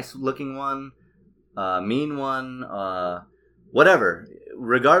 A nice looking one, a mean one, whatever.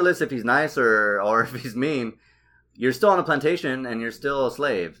 Regardless if he's nice or if he's mean, you're still on a plantation and you're still a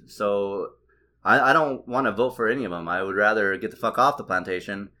slave. So I don't want to vote for any of them. I would rather get the fuck off the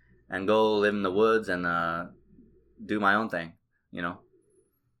plantation and go live in the woods and do my own thing,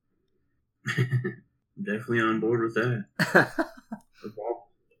 Definitely on board with that.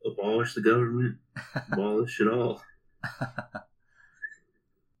 Abolish the government. Abolish it all.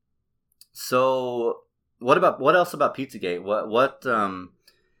 So, what else about Pizzagate? What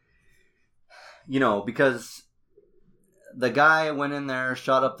because the guy went in there,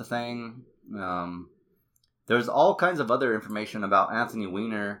 shot up the thing. There's all kinds of other information about Anthony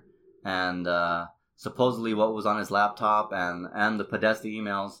Weiner and supposedly what was on his laptop and the Podesta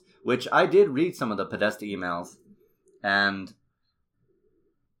emails, which I did read some of the Podesta emails, and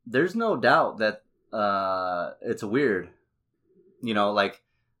there's no doubt that it's weird. Like,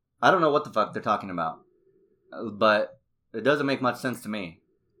 I don't know what the fuck they're talking about, but it doesn't make much sense to me.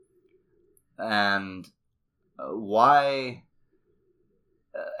 And why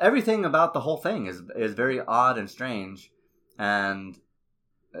everything about the whole thing is very odd and strange, and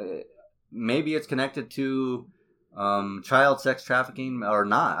maybe it's connected to child sex trafficking or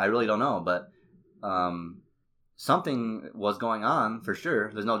not. I really don't know, but something was going on for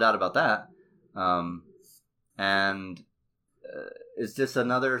sure. There's no doubt about that. And it's just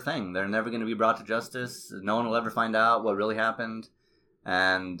another thing. They're never going to be brought to justice. No one will ever find out what really happened.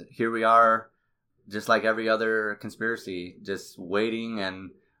 And here we are, just like every other conspiracy, just waiting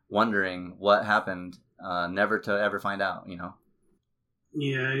and wondering what happened, never to ever find out,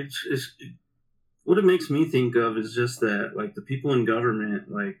 Yeah, it's what it makes me think of is just that, like, the people in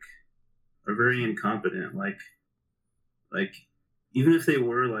government, like, are very incompetent. Like even if they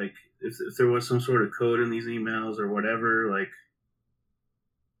were, like, if there was some sort of code in these emails or whatever, like,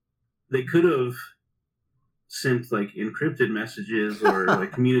 they could have sent, like, encrypted messages or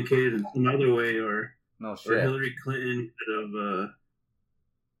like communicated in some other way, or no shit. Or Hillary Clinton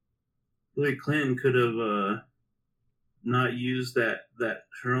could have not used that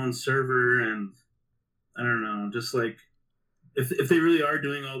her own server, and I don't know, just like if they really are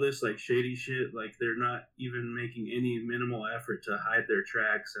doing all this, like, shady shit, like, they're not even making any minimal effort to hide their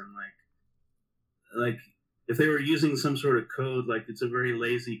tracks, and like if they were using some sort of code, like, it's a very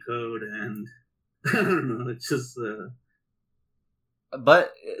lazy code, and I don't know, it's just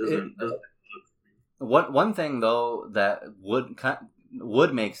but one thing though that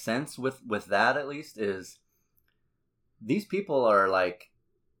would make sense with that, at least, is these people are, like,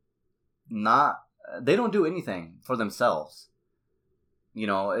 they don't do anything for themselves.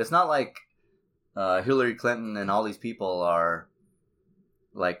 It's not like Hillary Clinton and all these people are,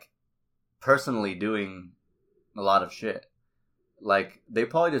 like, personally doing a lot of shit. Like, they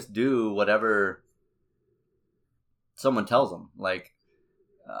probably just do whatever someone tells them. Like,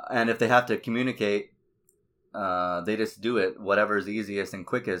 and if they have to communicate, they just do it, whatever's easiest and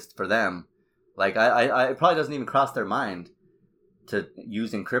quickest for them. Like, it probably doesn't even cross their mind to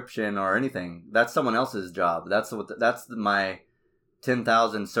use encryption or anything. That's someone else's job. That's my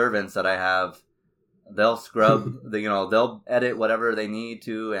 10,000 servants that I have. They'll scrub, they'll edit whatever they need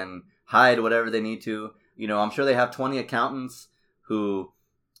to and hide whatever they need to. I'm sure they have 20 accountants who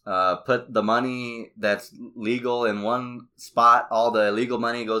put the money that's legal in one spot. All the illegal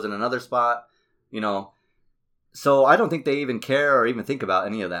money goes in another spot. So I don't think they even care or even think about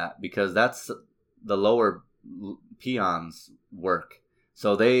any of that, because that's the lower peons' work.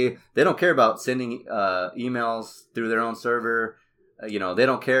 So they don't care about sending emails through their own server. They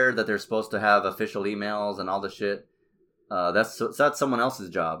don't care that they're supposed to have official emails and all the shit. That's someone else's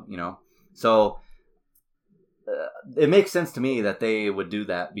job. So it makes sense to me that they would do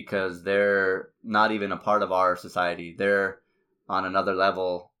that, because they're not even a part of our society. They're on another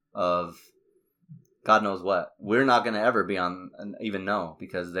level of God knows what. We're not going to ever be on even know,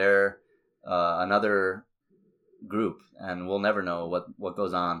 because they're another group, and we'll never know what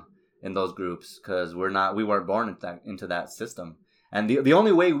goes on in those groups, because we weren't born into that system. And the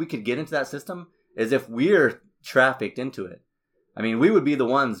only way we could get into that system is if we're trafficked into it. I mean, we would be the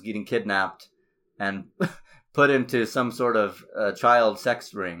ones getting kidnapped and put into some sort of child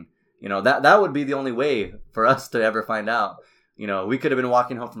sex ring. That would be the only way for us to ever find out. We could have been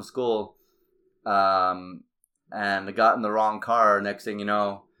walking home from school and got in the wrong car. Next thing you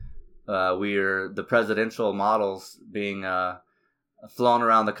know, we're the presidential models being flown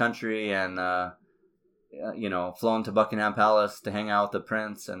around the country and flown to Buckingham Palace to hang out with the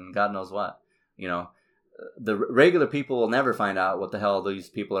prince and God knows what. The regular people will never find out what the hell these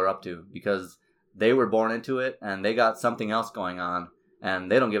people are up to, because they were born into it and they got something else going on,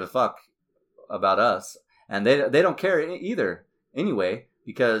 and they don't give a fuck about us, and they don't care either anyway,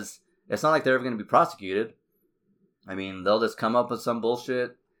 because it's not like they're ever going to be prosecuted. I mean, they'll just come up with some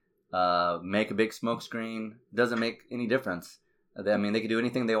bullshit, make a big smoke screen. Doesn't make any difference. They can do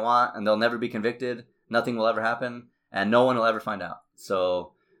anything they want, and they'll never be convicted. Nothing will ever happen, and no one will ever find out.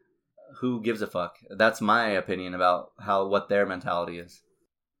 So who gives a fuck? That's my opinion about what their mentality is.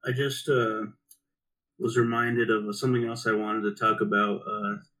 I just was reminded of something else I wanted to talk about,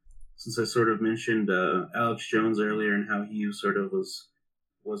 since I sort of mentioned Alex Jones earlier and how he sort of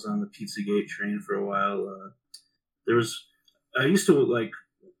was on the Pizzagate train for a while. I used to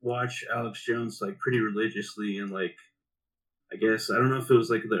watch Alex Jones pretty religiously, and I guess I don't know if it was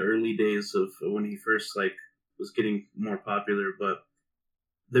the early days of when he first was getting more popular, but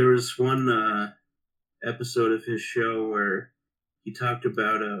there was one episode of his show where he talked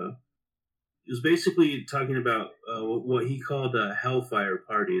about he was basically talking about what he called hellfire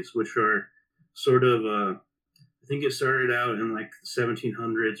parties, which are sort of I think it started out in the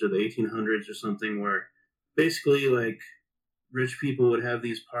 1700s or the 1800s or something, where basically rich people would have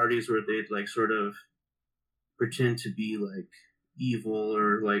these parties where they'd sort of pretend to be evil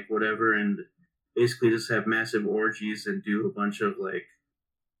or whatever, and basically just have massive orgies and do a bunch of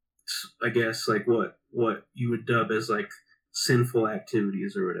I guess what you would dub as sinful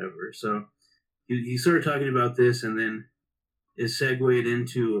activities or whatever. So he started talking about this, and then it segued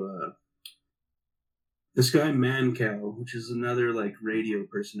into this guy Mancow, which is another radio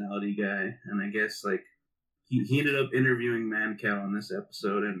personality guy, and I guess he ended up interviewing Mancow on this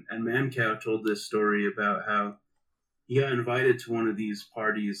episode, and Mancow told this story about how he got invited to one of these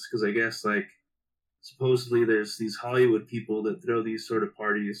parties, because I guess supposedly there's these Hollywood people that throw these sort of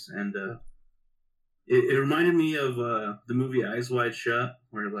parties, and it reminded me of the movie Eyes Wide Shut,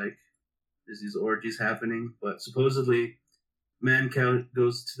 where there's these orgies happening, but supposedly Mancow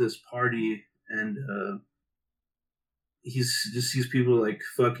goes to this party, and he just sees people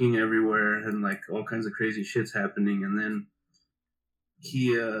fucking everywhere, and all kinds of crazy shit's happening, and then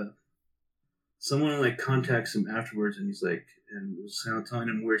he someone contacts him afterwards, and he's and was telling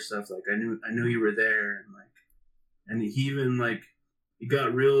him weird stuff I knew you were there, and he even it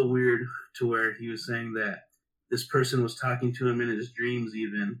got real weird to where he was saying that this person was talking to him in his dreams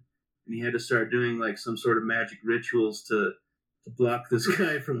even, and he had to start doing some sort of magic rituals to block this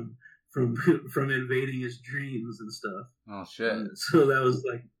guy from invading his dreams and stuff. Oh shit! And so that was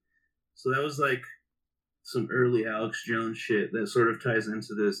some early Alex Jones shit that sort of ties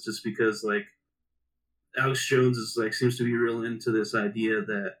into this, just because Alex Jones is seems to be real into this idea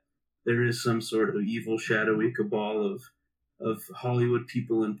that there is some sort of evil, shadowy cabal of Hollywood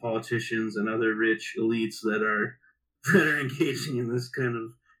people and politicians and other rich elites that are engaging in this kind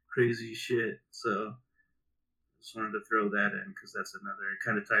of crazy shit. So just wanted to throw that in, because that's another, it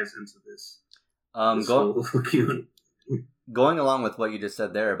kind of ties into this. Going along with what you just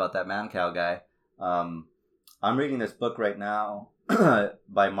said there about that Mancow guy, I'm reading this book right now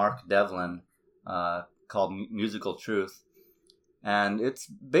by Mark Devlin called Musical Truth, and it's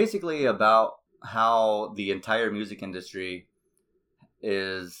basically about how the entire music industry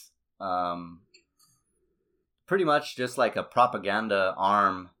is pretty much just like a propaganda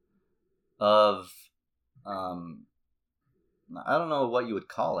arm of I don't know what you would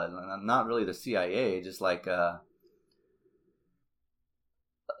call it. Not really the CIA, just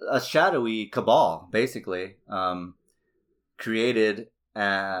a shadowy cabal, basically, created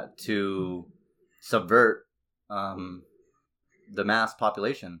to subvert the mass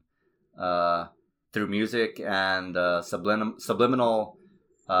population through music and subliminal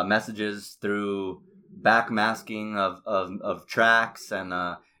messages, through backmasking of tracks,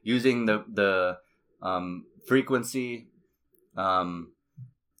 and using the frequency that,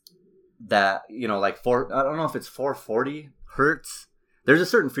 like I don't know if it's 440 hertz. There's a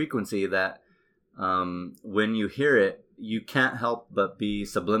certain frequency that when you hear it, you can't help but be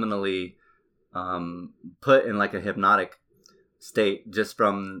subliminally put in like a hypnotic state just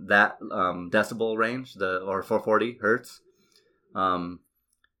from that decibel range, or 440 hertz.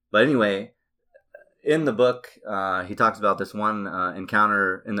 But anyway, in the book, he talks about this one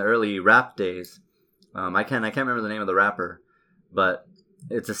encounter in the early rap days. I can't remember the name of the rapper, but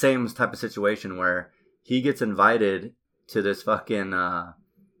it's the same type of situation where he gets invited to this fucking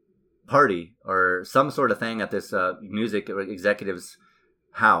party or some sort of thing at this music executive's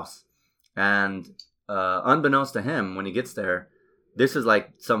house. And unbeknownst to him, when he gets there, this is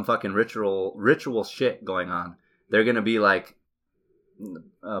like some fucking ritual shit going on. They're going to be like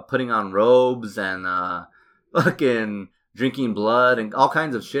putting on robes and fucking drinking blood and all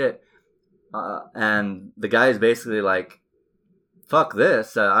kinds of shit. And the guy is basically like, fuck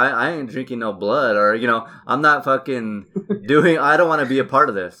this. I ain't drinking no blood, or, I'm not fucking I don't want to be a part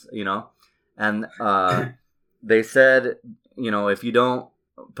of this, And they said, if you don't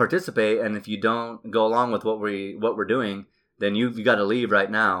participate and if you don't go along with what we're doing, then you got to leave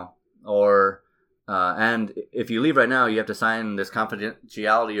right now. Or and if you leave right now, you have to sign this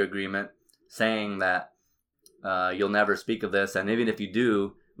confidentiality agreement saying that you'll never speak of this, and even if you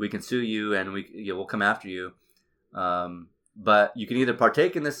do, we can sue you and we'll come after you. But you can either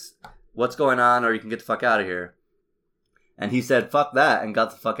partake in this, what's going on, or you can get the fuck out of here. And he said, fuck that, and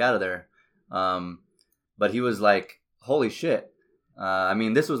got the fuck out of there. But he was like, holy shit.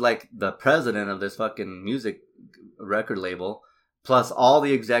 This was like the president of this fucking music record label, plus all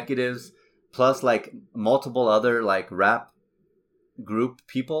the executives, plus like multiple other like rap group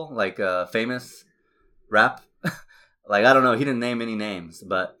people, like famous rap. Like, I don't know, he didn't name any names,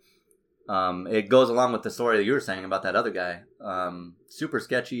 but it goes along with the story that you were saying about that other guy. Super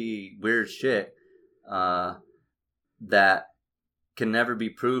sketchy, weird shit that can never be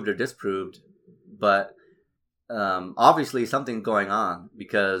proved or disproved. But obviously something's going on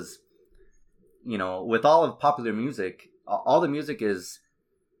because, with all of popular music, all the music is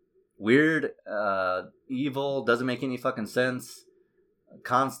weird, evil, doesn't make any fucking sense,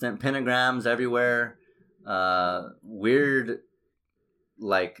 constant pentagrams everywhere, weird,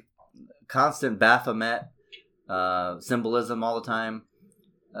 like, constant Baphomet symbolism all the time.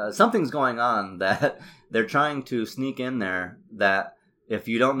 Something's going on that they're trying to sneak in there, that if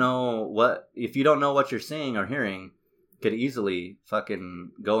you don't know what you're seeing or hearing, could easily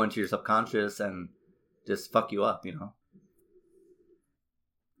fucking go into your subconscious and just fuck you up,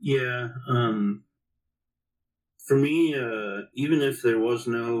 Yeah. For me, even if there was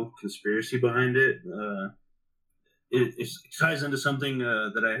no conspiracy behind it, it ties into something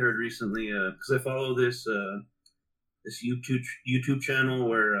that I heard recently, because I follow this YouTube channel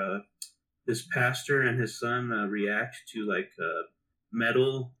where this pastor and his son react to like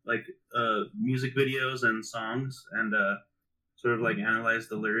metal, like music videos and songs, and sort of like analyze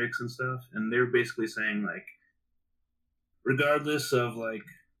the lyrics and stuff. And they're basically saying, like, regardless of like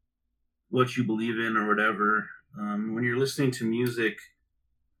what you believe in or whatever, when you're listening to music,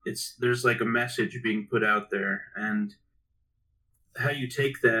 there's like a message being put out there, and how you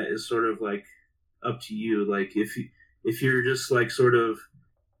take that is sort of like up to you. Like, if you're just like sort of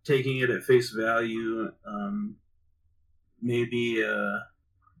taking it at face value, maybe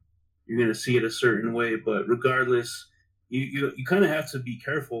you're gonna see it a certain way. But regardless, you kind of have to be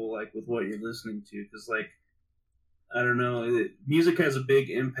careful, like, with what you're listening to, because, like, I don't know, music has a big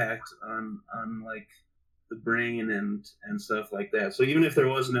impact on like the brain and stuff like that. So even if there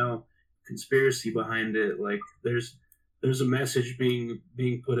was no conspiracy behind it, like, there's a message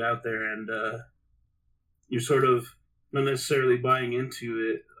being put out there, and you're sort of not necessarily buying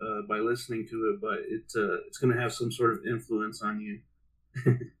into it by listening to it, but it's going to have some sort of influence on you.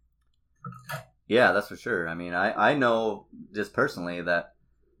 Yeah, that's for sure. I know just personally that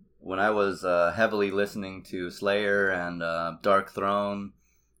when I was heavily listening to Slayer and Dark Throne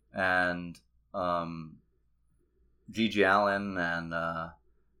and G.G. Allen and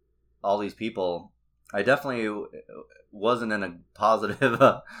all these people, I definitely wasn't in a positive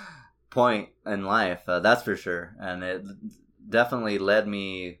point in life, that's for sure. And it definitely led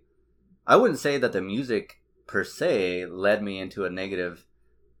me, I wouldn't say that the music per se led me into a negative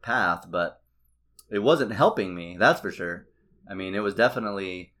path, but it wasn't helping me. That's for sure. I mean, it was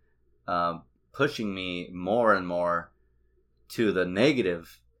definitely pushing me more and more to the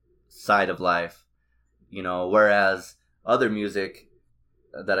negative side of life, whereas other music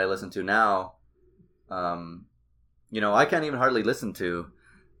that I listen to now, I can't even hardly listen to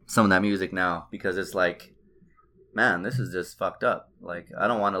some of that music now because it's like, man, this is just fucked up. Like, I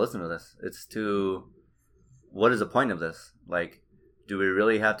don't want to listen to this. It's too, what is the point of this? Like, do we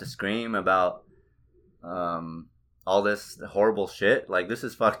really have to scream about all this horrible shit? Like, this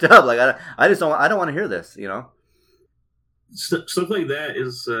is fucked up. Like, I don't want to hear this, Stuff like that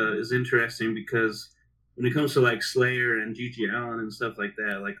is interesting because when it comes to like Slayer and Gigi Allen and stuff like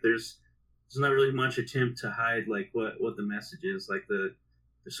that, like there's not really much attempt to hide like what the message is. Like the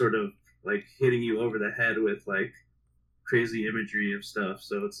sort of like hitting you over the head with like crazy imagery of stuff.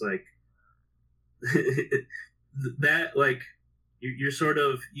 So it's like that, like you're sort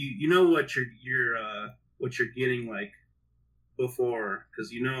of you know what you're getting like before,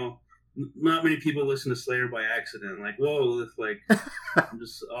 because not many people listen to Slayer by accident. Like, whoa, it's like I'm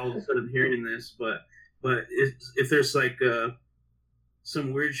just all of a sudden hearing this, but if there's like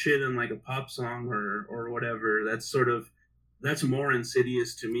some weird shit in like a pop song or whatever, that's more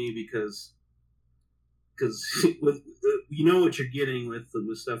insidious to me because with what you're getting with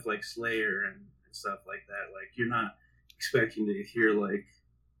stuff like Slayer and stuff like that. Like, you're not expecting to hear like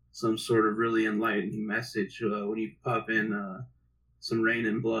some sort of really enlightening message when you pop in some Rain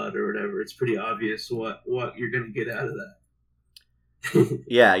and Blood or whatever. It's pretty obvious what you're gonna get out of that.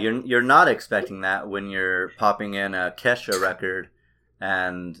 Yeah, you're not expecting that when you're popping in a Kesha record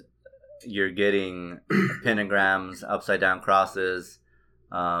and you're getting pentagrams, upside down crosses,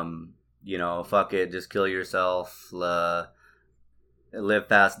 fuck it, just kill yourself, live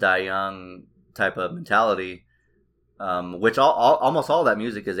fast, die young type of mentality, which almost all that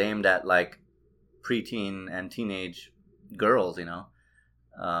music is aimed at like preteen and teenage girls,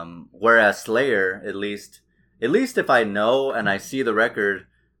 whereas Slayer, at least if I know and I see the record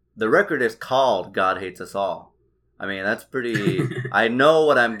is called God Hates Us All. I mean, that's pretty, I know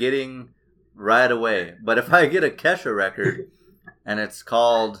what I'm getting right away. But if I get a Kesha record and it's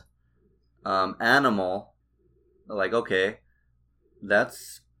called Animal, like, okay,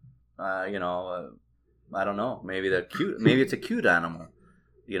 that's, I don't know, maybe it's a cute animal,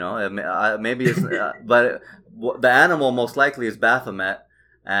 maybe it's, but the animal most likely is Baphomet,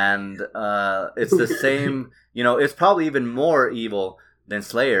 and it's the same, it's probably even more evil than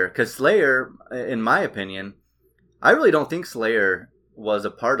Slayer, because Slayer, in my opinion, I really don't think Slayer was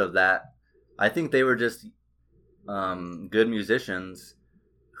a part of that. I think they were just good musicians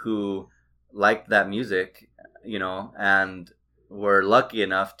who liked that music, and were lucky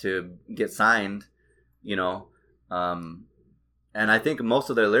enough to get signed, and I think most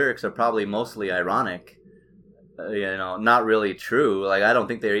of their lyrics are probably mostly ironic, not really true. Like, I don't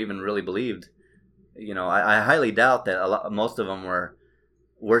think they even really believed, I highly doubt that most of them were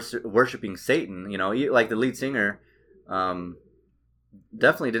worshiping Satan, like the lead singer,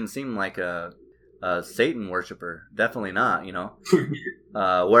 definitely didn't seem like a Satan worshiper. Definitely not,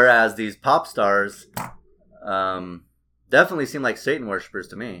 whereas these pop stars definitely seem like Satan worshipers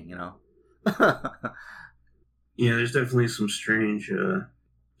to me, Yeah, there's definitely some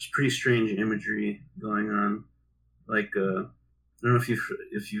there's pretty strange imagery going on. Like, I don't know if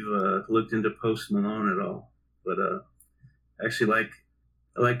you've looked into Post Malone at all, but actually I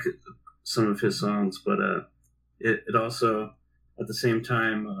like some of his songs, but it also, at the same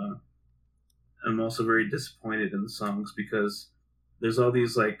time, I'm also very disappointed in the songs because there's all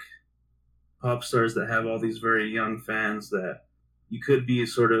these like pop stars that have all these very young fans that you could be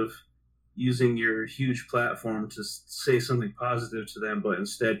sort of using your huge platform to say something positive to them, but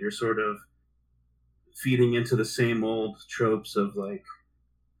instead you're sort of feeding into the same old tropes of like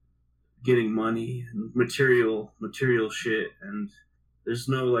getting money and material shit, and there's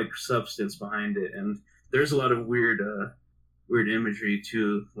no like substance behind it, and there's a lot of weird imagery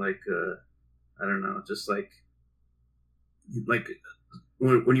too, like I don't know, just like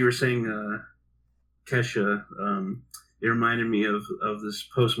when you were saying Kesha, it reminded me of this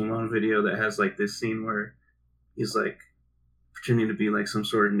Post Malone video that has like this scene where he's like pretending to be like some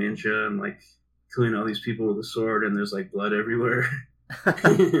sort of ninja and like killing all these people with a sword, and there's like blood everywhere.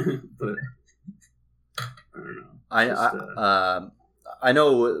 But I don't know. I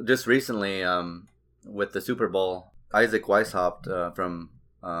know just recently with the Super Bowl, Isaac Weishaupt from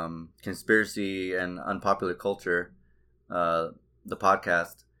Conspiracy and Unpopular Culture, the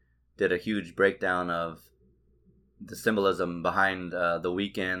podcast, did a huge breakdown of the symbolism behind the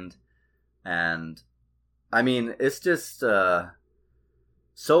Weeknd, and I mean, it's just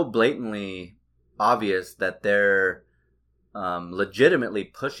so blatantly obvious that they're legitimately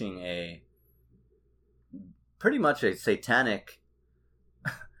pushing a pretty much a satanic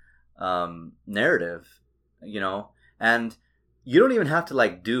narrative, you know, and you don't even have to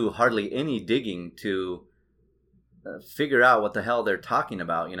like do hardly any digging to figure out what the hell they're talking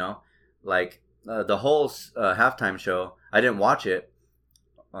about, you know, like the whole halftime show. I didn't watch it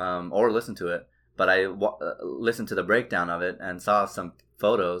or listen to it, but I listened to the breakdown of it and saw some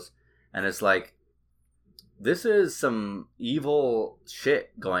photos, and it's like this is some evil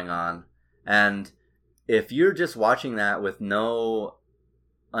shit going on, and if you're just watching that with no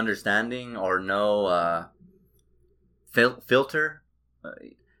understanding or no filter,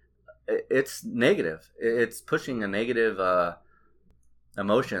 it's negative. It's pushing a negative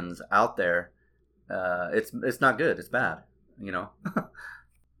emotions out there. It's not good. It's bad. You know.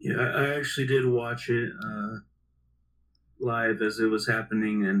 Yeah, I actually did watch it live as it was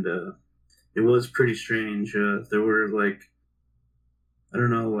happening, and it was pretty strange. There were like, I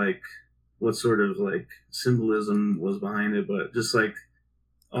don't know, like what sort of like symbolism was behind it, but just like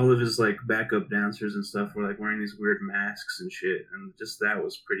all of his like backup dancers and stuff were like wearing these weird masks and shit, and just that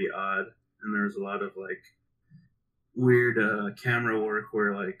was pretty odd. And there was a lot of like weird camera work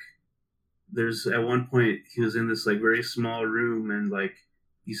where like there's at one point he was in this like very small room, and like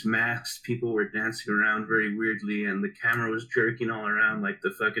these masked people were dancing around very weirdly, and the camera was jerking all around like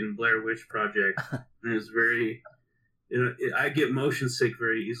the fucking Blair Witch Project. And it was very, you know, I get motion sick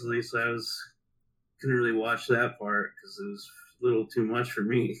very easily, so couldn't really watch that part because it was a little too much for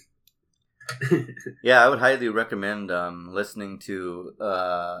me. Yeah, I would highly recommend listening to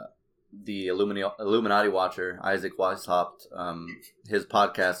the Illuminati Watcher, Isaac Weishaupt, his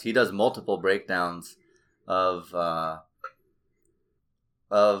podcast. He does multiple breakdowns of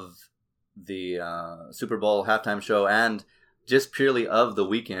the Super Bowl halftime show and just purely of the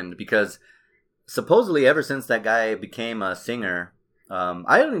weekend, because supposedly ever since that guy became a singer,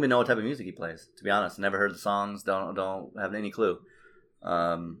 I don't even know what type of music he plays, to be honest. Never heard the songs, don't have any clue.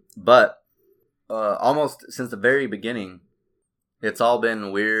 But almost since the very beginning, it's all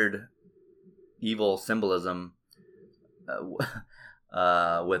been weird, evil symbolism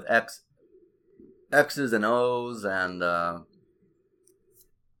with X's and O's and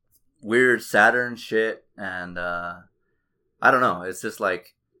weird Saturn shit, and I don't know. It's just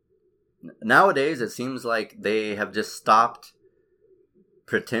like nowadays it seems like they have just stopped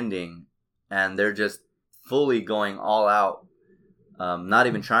pretending, and they're just fully going all out, not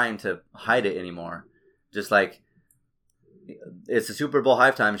even trying to hide it anymore. Just like it's a Super Bowl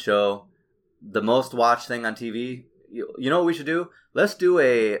halftime show, the most watched thing on TV. You know what we should do? Let's do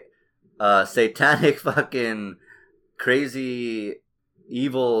a satanic fucking crazy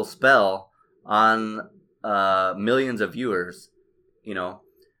evil spell on millions of viewers, you know,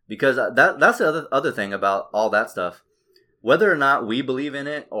 because that's the other thing about all that stuff. Whether or not we believe in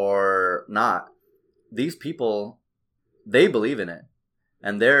it or not, these people, they believe in it,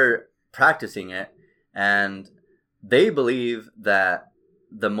 and they're practicing it, and they believe that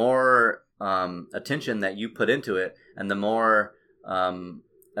the more attention that you put into it, and the more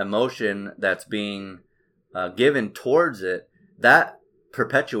emotion that's being given towards it, that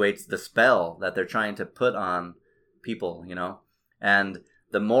perpetuates the spell that they're trying to put on people, you know? And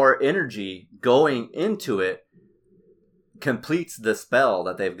the more energy going into it completes the spell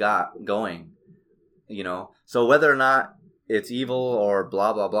that they've got going, you know? So whether or not it's evil or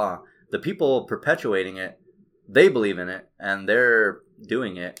blah, blah, blah, the people perpetuating it, they believe in it, and they're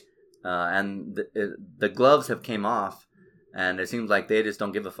doing it. And the gloves have came off, and it seems like they just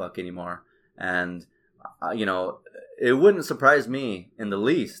don't give a fuck anymore. And, you know, it wouldn't surprise me in the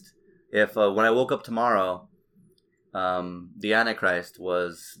least if when I woke up tomorrow, the Antichrist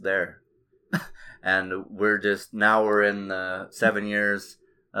was there. And we're in 7 years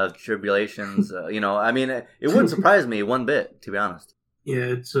of tribulations. You know, I mean, it wouldn't surprise me one bit, to be honest.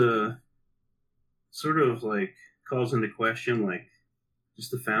 Yeah, it's sort of like calls into question like just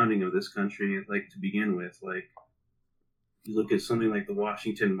the founding of this country, like to begin with. Like you look at something like the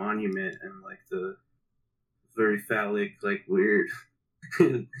Washington Monument and like the very phallic, like weird,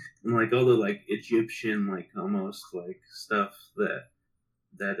 and like all the like Egyptian, like almost like stuff that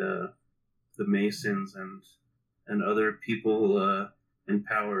the Masons and other people in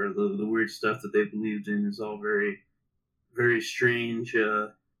power, the weird stuff that they believed in is all very, very strange.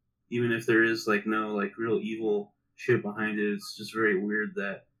 Even if there is like no like real evil shit behind it, it's just very weird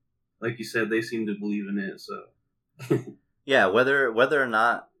that, like you said, they seem to believe in it. So yeah, whether or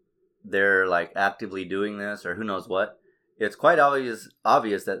not they're like actively doing this or who knows what, it's quite obvious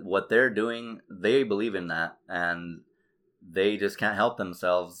that what they're doing, they believe in that, and they just can't help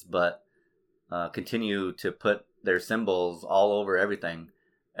themselves but continue to put their symbols all over everything,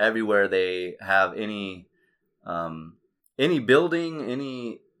 everywhere they have any building,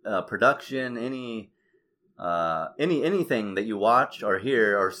 any production, anything that you watch or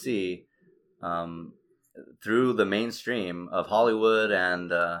hear or see through the mainstream of Hollywood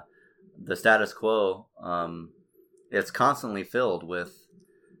and the status quo. It's constantly filled with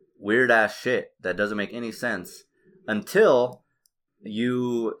weird ass shit that doesn't make any sense until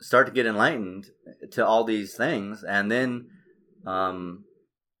you start to get enlightened to all these things, and then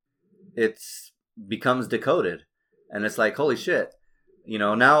it becomes decoded, and it's like, holy shit.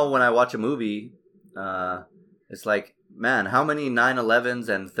 Now when I watch a movie, it's like, man, how many 911s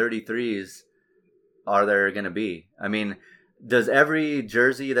and 33s are there going to be? I mean, does every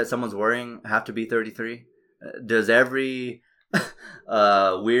jersey that someone's wearing have to be 33? Does every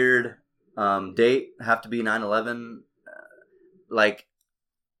weird date have to be 9/11? Like,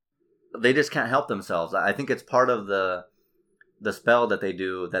 they just can't help themselves. I think it's part of the spell that they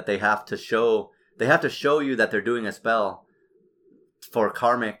do, that they have to show you that they're doing a spell for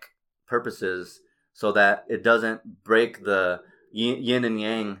karmic purposes, so that it doesn't break the yin and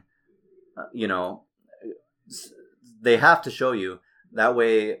yang. They have to show you, that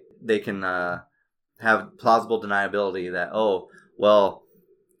way they can have plausible deniability that, oh, well,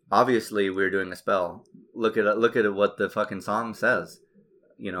 obviously we're doing a spell. Look at what the fucking song says.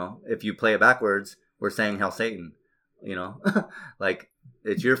 If you play it backwards, we're saying Hail Satan. Like,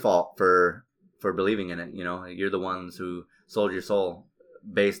 it's your fault for believing in it. You're the ones who sold your soul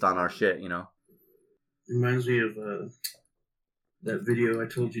based on our shit. Reminds me of that video I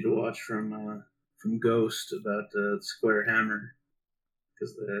told you to watch from Ghost about the Square Hammer,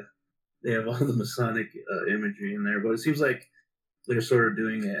 because they have all the Masonic imagery in there, but it seems like they're sort of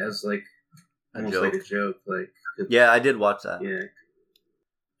doing it as like almost like a joke. Like, yeah, I did watch that. Yeah,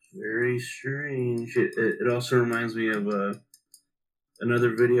 very strange. It also reminds me of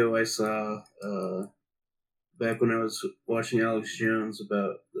another video I saw back when I was watching Alex Jones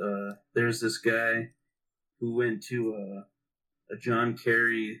about there's this guy who went to a John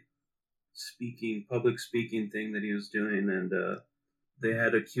Kerry public speaking thing that he was doing, and they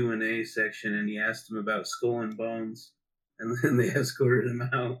had a Q&A section, and he asked him about Skull and Bones, and then they escorted him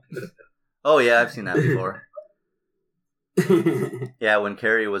out. Oh yeah, I've seen that before. Yeah, when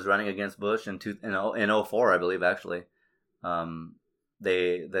Kerry was running against Bush in 04, I believe, actually.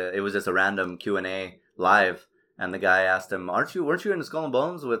 It was just a random Q&A live, and the guy asked him, weren't you in the Skull and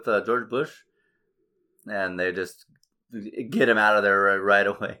Bones with George Bush? And they just get him out of there right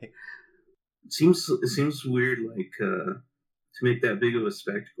away. It seems weird, like, to make that big of a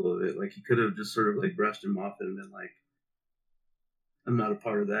spectacle of it. Like, he could have just sort of like brushed him off and been like, I'm not a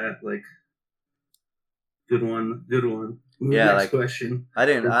part of that. Like, good one. Yeah, next question. I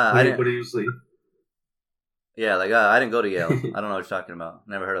didn't. But he was like, yeah, like, I didn't go to Yale. I don't know what you're talking about.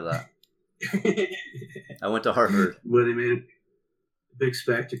 Never heard of that. I went to Harvard. But they made a big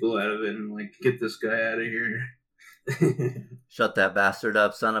spectacle out of it and like, get this guy out of here. Shut that bastard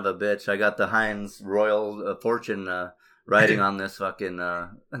up, son of a bitch. I got the Heinz Royal Fortune riding on this fucking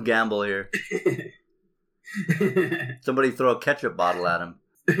gamble here. Somebody throw a ketchup bottle at him.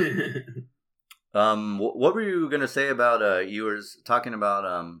 What were you gonna say about you were talking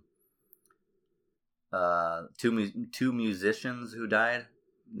about two musicians who died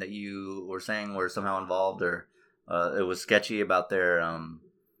that you were saying were somehow involved, or it was sketchy about their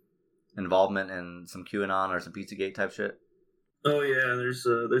involvement in some QAnon or some Pizzagate type shit? Oh yeah, there's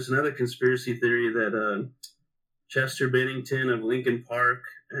another conspiracy theory that Chester Bennington of Linkin Park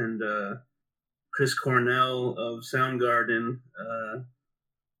and Chris Cornell of Soundgarden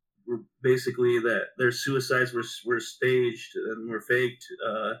were basically, that their suicides were staged and were faked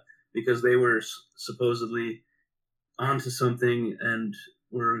because they were supposedly onto something and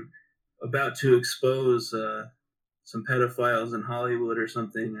were about to expose some pedophiles in Hollywood or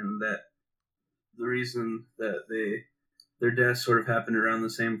something, and that the reason that their deaths sort of happened around the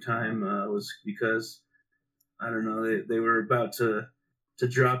same time was because, I don't know, they were about to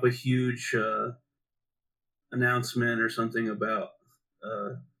drop a huge announcement or something about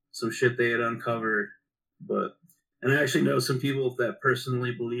some shit they had uncovered. And I actually know some people that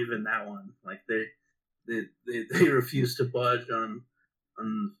personally believe in that one. Like, they refuse to budge on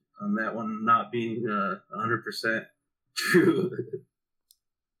that one not being 100% true.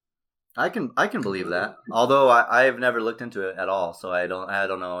 I can believe that. Although I've never looked into it at all, so I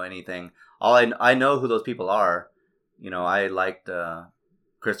don't know anything. All I know who those people are. I liked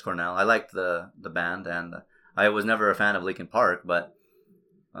Chris Cornell. I liked the band, and I was never a fan of Linkin Park, but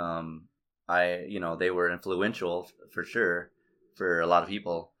I they were influential for sure for a lot of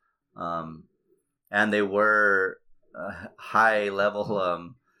people, and they were high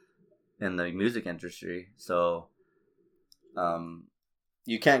level in the music industry. So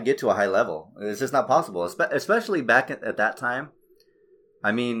you can't get to a high level. It's just not possible, especially back at that time.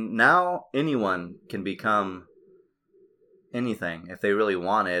 I mean, now anyone can become anything if they really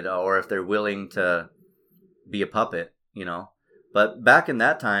wanted, or if they're willing to be a puppet, But back in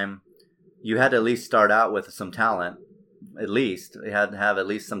that time, you had to at least start out with some talent. At least you had to have at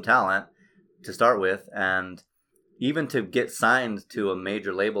least some talent to start with, and even to get signed to a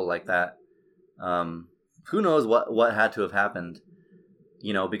major label like that, who knows what had to have happened,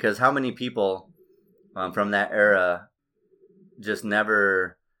 because how many people from that era just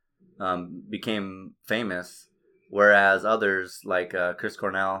never became famous, whereas others like Chris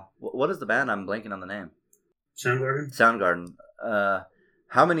Cornell. What is the band? I'm blanking on the name. Soundgarden.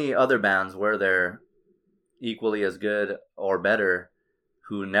 How many other bands were there equally as good or better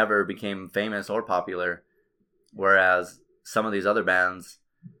who never became famous or popular, whereas some of these other bands,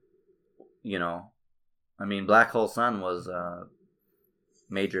 Black Hole Sun was a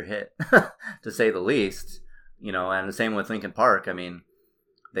major hit, to say the least, and the same with Linkin Park. I mean,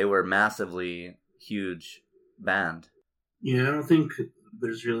 they were massively huge band. Yeah, I don't think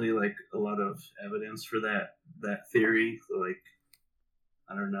there's really like a lot of evidence for that theory. Like,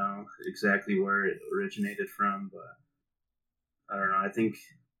 I don't know exactly where it originated from, but I don't know. I think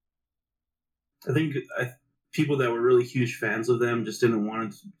people that were really huge fans of them just didn't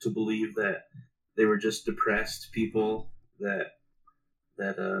want to believe that they were just depressed people that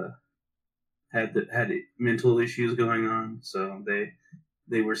had mental issues going on. So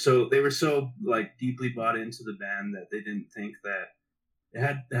they were so like deeply bought into the band that they didn't think that it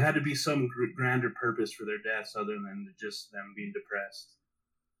had to be some grander purpose for their deaths other than just them being depressed.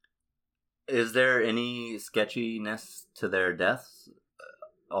 Is there any sketchiness to their deaths?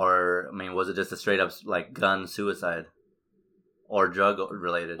 Or, was it just a straight up like gun suicide or drug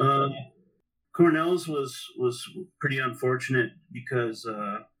related? Cornell's was pretty unfortunate because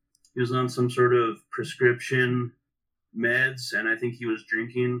he was on some sort of prescription meds, and I think he was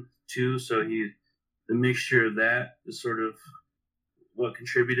drinking too. So the mixture of that is sort of what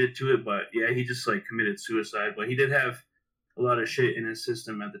contributed to it. But yeah, he just like committed suicide. But he did have a lot of shit in his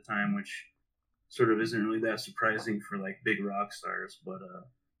system at the time, which sort of isn't really that surprising for like big rock stars. But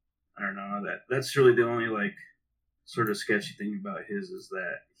I don't know, that's really the only like sort of sketchy thing about his is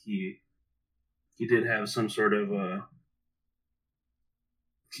that he did have some sort of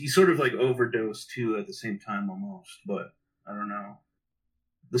he sort of like overdosed too at the same time almost. But I don't know,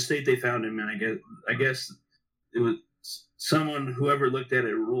 the state they found him in, I guess it was whoever looked at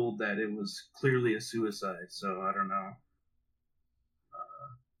it ruled that it was clearly a suicide. So I don't know.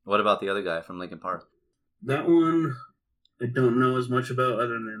 What about the other guy from Linkin Park? That one I don't know as much about,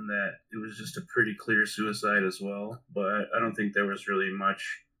 other than that it was just a pretty clear suicide as well. But I don't think there was really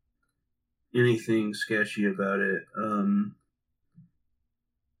anything sketchy about it.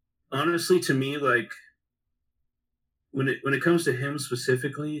 Honestly, to me, like when it comes to him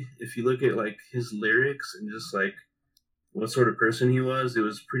specifically, if you look at like his lyrics and just like what sort of person he was, it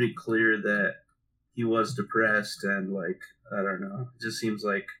was pretty clear that he was depressed, and like I don't know, it just seems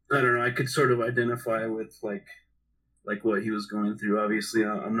like I could sort of identify with like what he was going through. Obviously,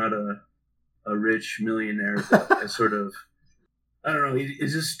 I'm not a rich millionaire, but I sort of I don't know. It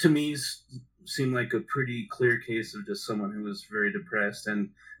just to me seemed like a pretty clear case of just someone who was very depressed, and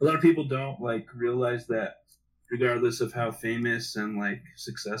a lot of people don't like realize that regardless of how famous and like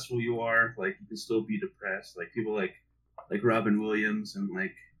successful you are, like you can still be depressed. Like people like Robin Williams and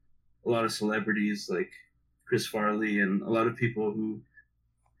like a lot of celebrities like Chris Farley and a lot of people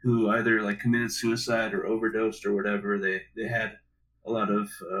who either like committed suicide or overdosed or whatever, they had a lot of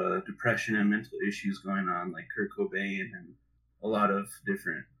depression and mental issues going on, like Kurt Cobain and a lot of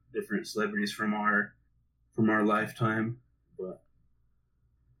different celebrities from our lifetime. But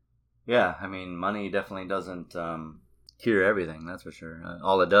yeah, money definitely doesn't cure everything, that's for sure.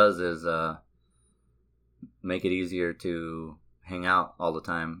 All it does is make it easier to hang out all the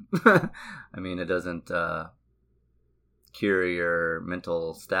time. It doesn't cure your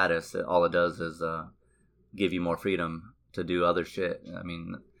mental status. All it does is give you more freedom to do other shit.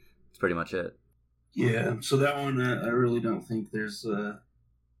 That's pretty much it. Yeah, so that one I really don't think there's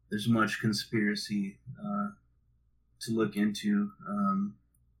much conspiracy to look into,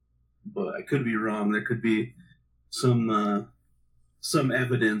 but I could be wrong. There could be some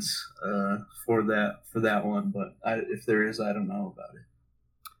evidence for that one, but if there is, I don't know about it.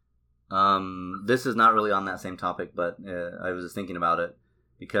 This is not really on that same topic, but I was just thinking about it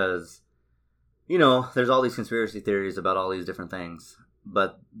because there's all these conspiracy theories about all these different things,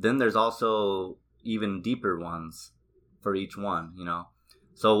 but then there's also even deeper ones for each one,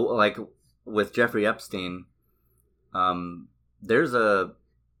 So, like, with Jeffrey Epstein, there's a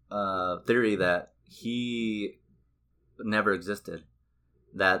theory that he never existed,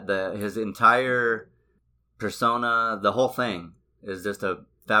 that his entire persona, the whole thing, is just a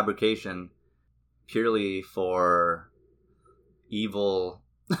fabrication purely for evil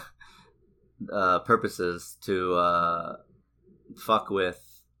purposes to fuck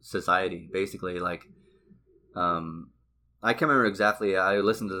with society, basically. Like, I can't remember exactly. I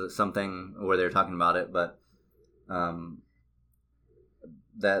listened to something where they were talking about it, but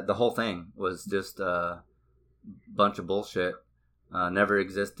that the whole thing was just a bunch of bullshit. Never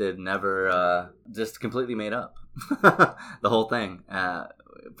existed, never, just completely made up. The whole thing,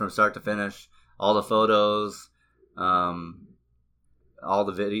 from start to finish, all the photos, all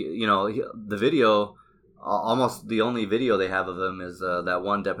the video, the video, almost the only video they have of him is that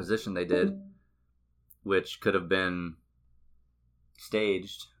one deposition they did, which could have been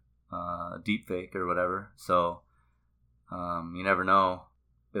staged, deep fake or whatever. So, you never know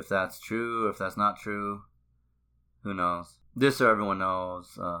if that's true, if that's not true. Who knows? Just so everyone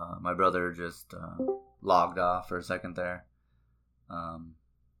knows, my brother just logged off for a second there.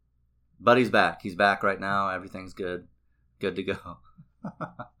 But he's back. He's back right now. Everything's good. Good to go.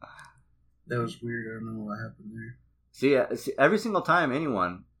 That was weird. I don't know what happened there. See, every single time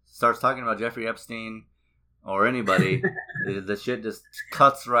anyone starts talking about Jeffrey Epstein or anybody, the shit just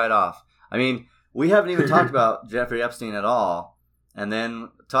cuts right off. I mean, we haven't even talked about Jeffrey Epstein at all, and then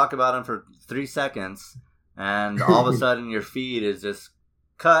talk about him for 3 seconds, and all of a sudden your feed is just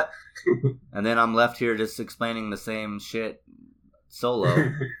cut, and then I'm left here just explaining the same shit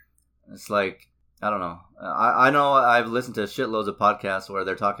solo. It's like, I don't know. I know I've listened to shitloads of podcasts where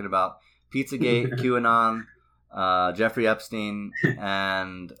they're talking about Pizzagate, QAnon, Jeffrey Epstein,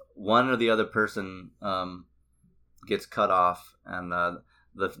 and one or the other person gets cut off, and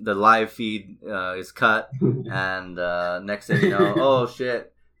the live feed is cut, and next thing you know, oh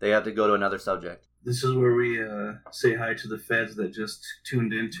shit, they have to go to another subject. This is where we say hi to the feds that just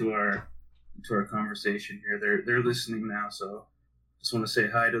tuned into our conversation here. They're listening now, so just want to say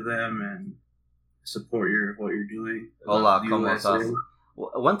hi to them and support what you're doing. Hola, ¿cómo estás?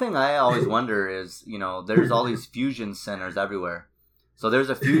 One thing I always wonder is, there's all these fusion centers everywhere. So there's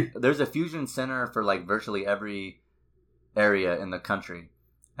a fusion center for like virtually every area in the country.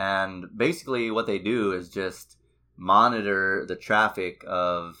 And basically what they do is just monitor the traffic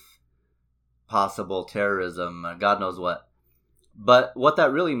of possible terrorism, God knows what. But what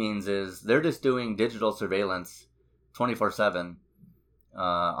that really means is they're just doing digital surveillance 24/7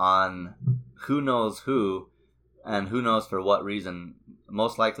 on who knows who and who knows for what reason.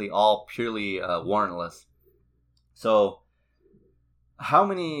 Most likely all purely warrantless. So how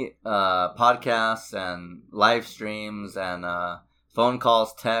many podcasts and live streams and phone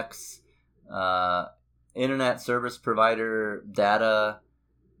calls, texts, internet service provider data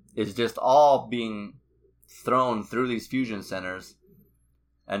is just all being thrown through these fusion centers,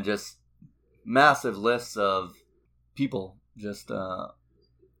 and just massive lists of people just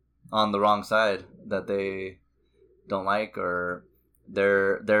on the wrong side that they don't like, or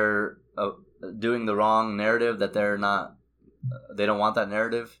they're doing the wrong narrative that they don't want that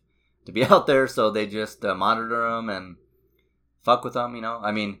narrative to be out there, so they just monitor them and fuck with them.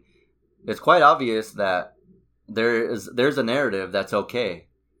 I mean, it's quite obvious that there's a narrative that's okay.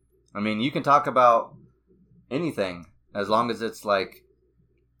 I mean, you can talk about anything as long as it's like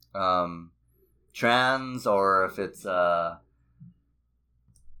trans, or if it's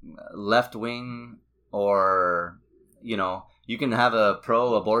left wing, or you can have a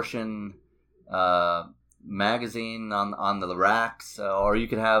pro-abortion magazine on the racks, or you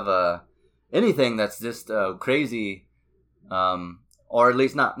could have anything that's just crazy, or at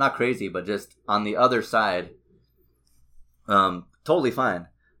least not crazy, but just on the other side. Totally fine.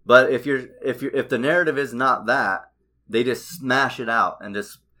 But if the narrative is not that, they just smash it out and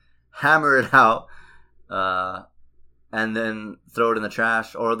just hammer it out, and then throw it in the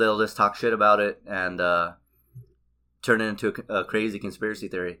trash, or they'll just talk shit about it and turn it into a crazy conspiracy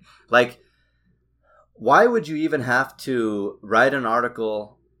theory. Like, why would you even have to write an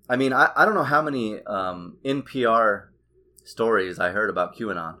article? I mean, I don't know how many NPR stories I heard about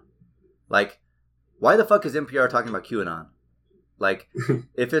QAnon. Like, why the fuck is NPR talking about QAnon? Like,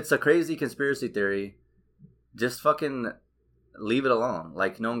 if it's a crazy conspiracy theory, just fucking leave it alone.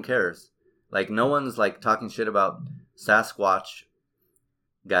 Like, no one cares. Like, no one's, like, talking shit about Sasquatch,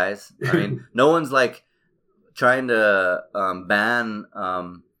 guys. I mean, no one's, like, trying to ban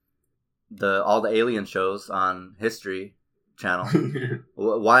all the alien shows on History Channel.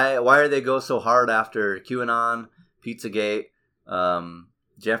 Why are they go so hard after QAnon, Pizzagate,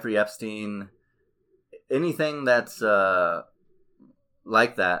 Jeffrey Epstein, anything that's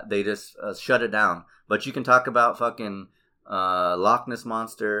like that? They just shut it down. But you can talk about fucking Loch Ness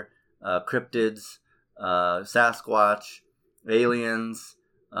Monster, cryptids, Sasquatch, aliens,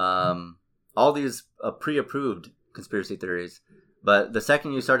 all these pre-approved conspiracy theories. But the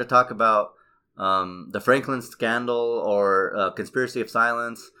second you start to talk about the Franklin scandal or conspiracy of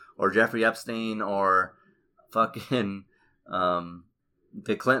silence or Jeffrey Epstein or fucking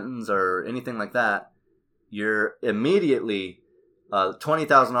the Clintons or anything like that, you're immediately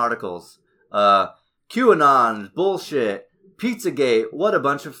 20,000 articles. QAnon, bullshit. Pizzagate, what a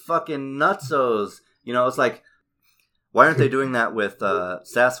bunch of fucking nutsos. You know, it's like, why aren't they doing that with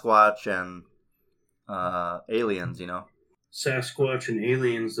Sasquatch and aliens, you know? Sasquatch and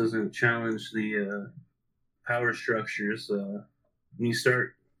aliens doesn't challenge the power structures.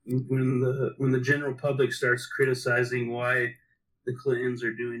 When the general public starts criticizing why the Clintons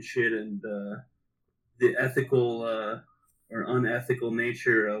are doing shit and the ethical or unethical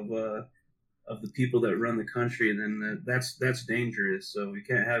nature of the people that run the country, then that's dangerous. So we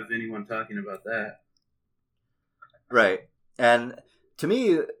can't have anyone talking about that. Right. And to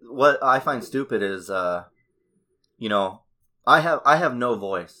me, what I find stupid is, you know, I have no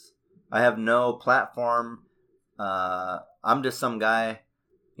voice. I have no platform. I'm just some guy.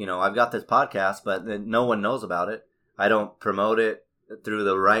 You know, I've got this podcast, but no one knows about it. I don't promote it through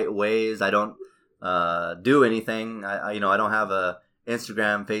the right ways. I don't do anything. I don't have a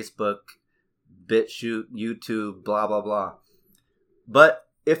Instagram, Facebook, BitChute, YouTube, blah blah blah. But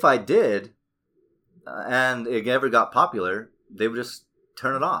if I did, and it ever got popular, they would just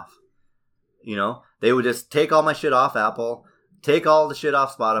turn it off. You know, they would just take all my shit off Apple, take all the shit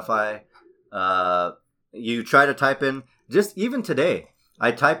off Spotify. You try to type in, just even today,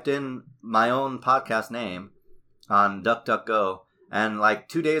 I typed in my own podcast name on DuckDuckGo, and like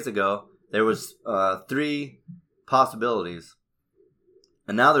 2 days ago, there was 3 possibilities,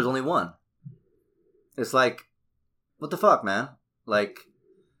 and now there's only 1. It's like, what the fuck, man? Like,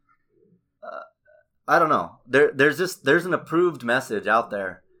 I don't know. There's an approved message out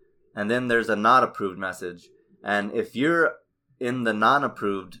there, and then there's a not approved message. And if you're in the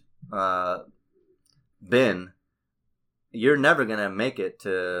non-approved bin, you're never gonna make it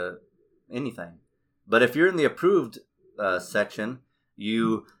to anything. But if you're in the approved section,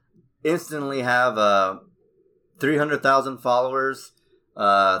 you instantly have 300,000 followers,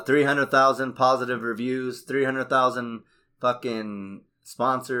 300,000 positive reviews, 300,000 fucking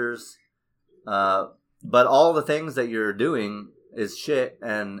sponsors. But all the things that you're doing is shit,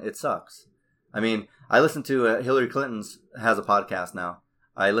 and it sucks. I mean, I listen to Hillary Clinton's has a podcast now.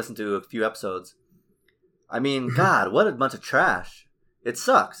 I listened to a few episodes. I mean, God, what a bunch of trash. It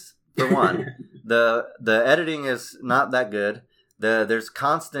sucks, for one. The editing is not that good. There's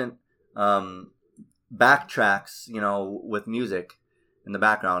constant backtracks, you know, with music in the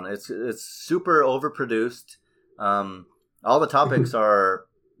background. It's super overproduced. All the topics are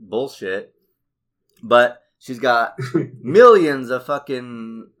bullshit. But she's got millions of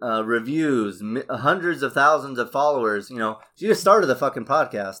fucking reviews, hundreds of thousands of followers. You know, she just started the fucking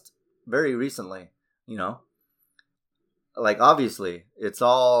podcast very recently. You know, like obviously it's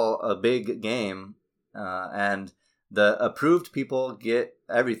all a big game, and the approved people get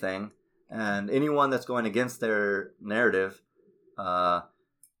everything, and anyone that's going against their narrative,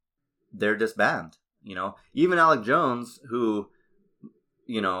 they're disbanded. You know, even Alex Jones, who,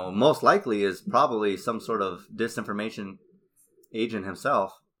 you know, most likely is probably some sort of disinformation agent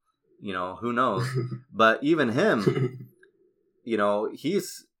himself. You know, who knows? But even him, you know,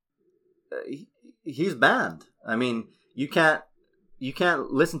 he's banned. I mean, you can't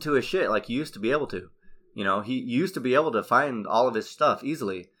listen to his shit like you used to be able to. You know, he used to be able to find all of his stuff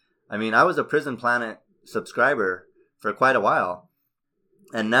easily. I mean, I was a Prison Planet subscriber for quite a while.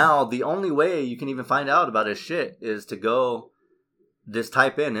 And now the only way you can even find out about his shit is to go just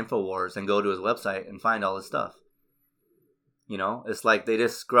type in InfoWars and go to his website and find all his stuff. You know, it's like they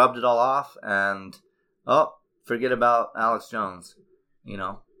just scrubbed it all off and, oh, forget about Alex Jones, you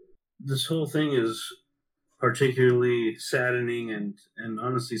know. This whole thing is particularly saddening and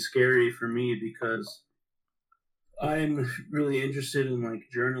honestly scary for me because I'm really interested in like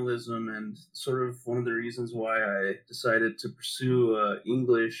journalism, and sort of one of the reasons why I decided to pursue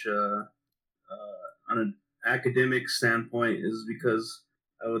English on an academic standpoint is because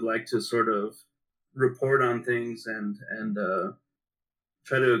I would like to sort of report on things and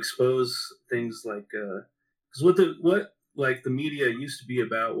try to expose things like because what the media used to be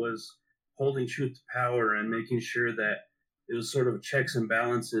about was holding truth to power and making sure that it was sort of checks and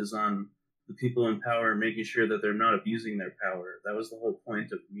balances on the people in power, making sure that they're not abusing their power. That was the whole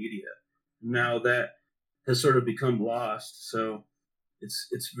point of media. Now that has sort of become lost. So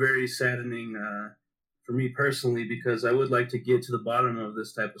it's very saddening for me personally, because I would like to get to the bottom of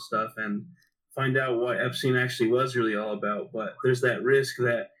this type of stuff and find out what Epstein actually was really all about. But there's that risk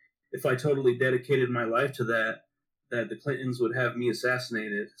that if I totally dedicated my life to that, that the Clintons would have me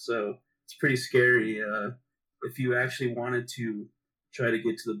assassinated. So it's pretty scary if you actually wanted to try to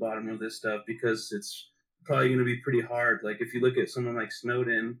get to the bottom of this stuff, because it's probably going to be pretty hard. Like if you look at someone like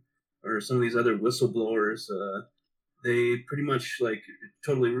Snowden or some of these other whistleblowers, they pretty much like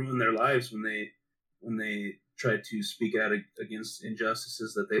totally ruined their lives when they tried to speak out against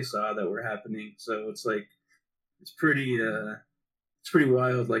injustices that they saw that were happening. So it's like it's pretty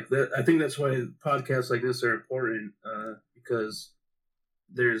wild. Like that, I think that's why podcasts like this are important, because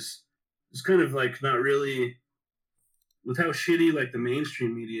there's kind of like not really, with how shitty like the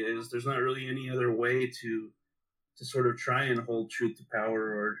mainstream media is, there's not really any other way to sort of try and hold truth to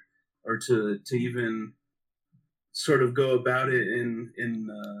power, or to even sort of go about it in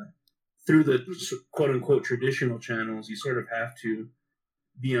through the quote unquote traditional channels. You sort of have to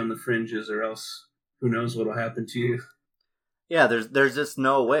be on the fringes, or else who knows what'll happen to you. Yeah, there's just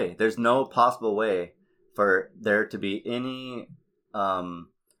no way. There's no possible way for there to be any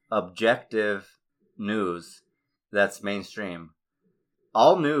objective news that's mainstream.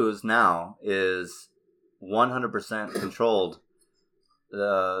 All news now is 100% controlled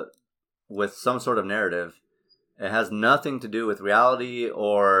with some sort of narrative. It has nothing to do with reality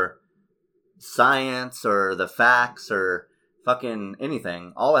or science or the facts or fucking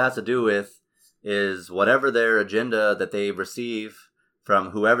anything. All it has to do with is whatever their agenda that they receive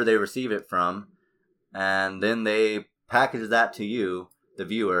from whoever they receive it from, and then they package that to you, the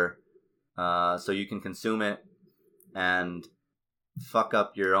viewer, so you can consume it and fuck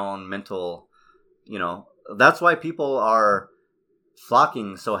up your own mental, that's why people are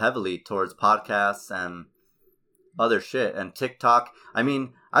flocking so heavily towards podcasts and other shit and TikTok. I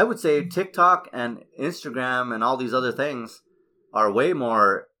mean, I would say TikTok and Instagram and all these other things are way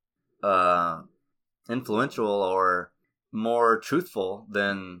more influential or more truthful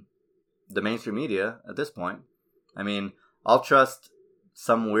than the mainstream media at this point. I mean, I'll trust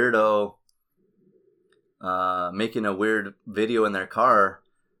some weirdo making a weird video in their car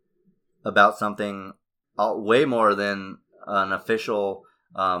about something way more than an official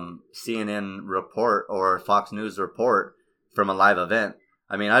CNN report or Fox News report from a live event.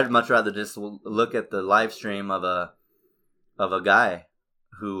 I mean, I'd much rather just look at the live stream of a guy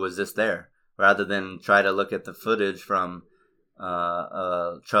who was just there, rather than try to look at the footage from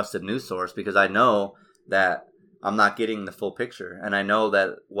a trusted news source, because I know that I'm not getting the full picture, and I know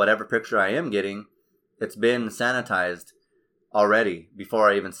that whatever picture I am getting, it's been sanitized already before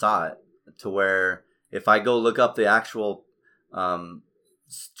I even saw it, to where if I go look up the actual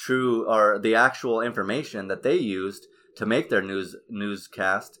true or the actual information that they used to make their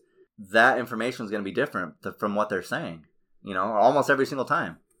newscast, that information is going to be different from what they're saying, almost every single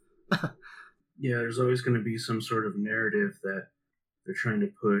time. Yeah, there's always going to be some sort of narrative that they're trying to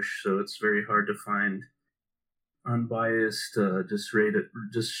push, so it's very hard to find unbiased, just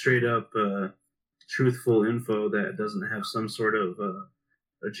straight up truthful info that doesn't have some sort of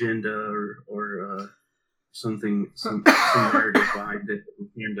agenda or some narrative behind it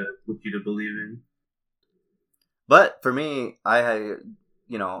and to you to believe in. But for me, I have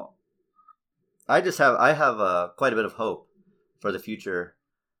quite a bit of hope for the future,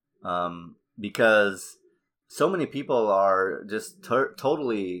 because so many people are just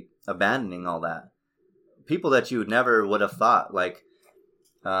totally abandoning all that. People that you never would have thought. Like,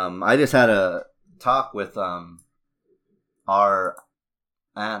 I just had a talk with our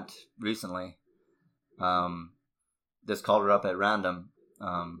aunt recently. Just called her up at random,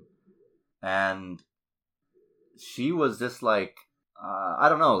 and she was just like, I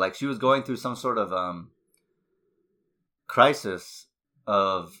don't know, like she was going through some sort of crisis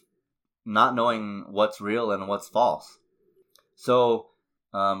of not knowing what's real and what's false. So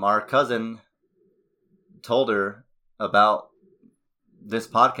our cousin told her about this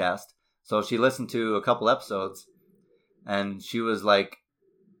podcast, so she listened to a couple episodes, and she was like,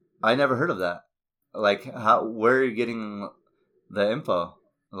 I never heard of that. Like, where are you getting the info?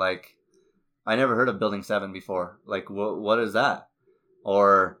 Like, I never heard of Building 7 before. Like, what is that?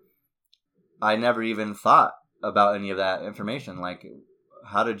 Or I never even thought about any of that information. Like,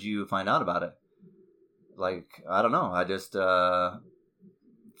 how did you find out about it? Like, I don't know. I just found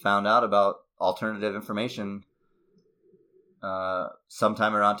out about alternative information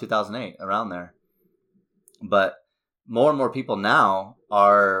sometime around 2008, around there. But more and more people now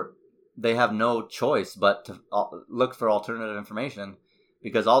they have no choice but to look for alternative information,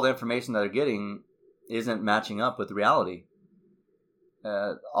 because all the information that they're getting isn't matching up with reality.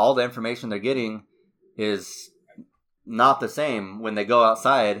 All the information they're getting is not the same when they go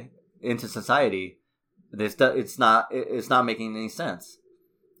outside into society. It's not making any sense.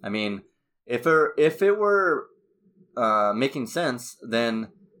 I mean, if it were making sense, then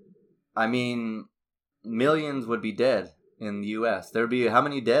I mean, millions would be dead in the U.S. There'd be how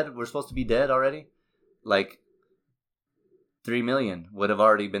many dead? We're supposed to be dead already. Like 3 million would have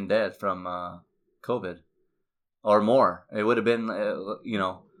already been dead from COVID, or more. It would have been,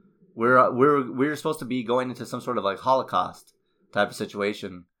 we're supposed to be going into some sort of like Holocaust type of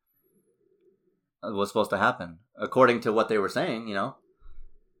situation. Was supposed to happen according to what they were saying,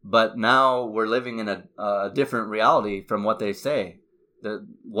 But now we're living in a different reality from what they say. The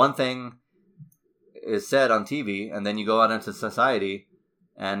one thing is said on TV, and then you go out into society,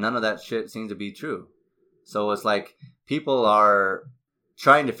 and none of that shit seems to be true. So it's like people are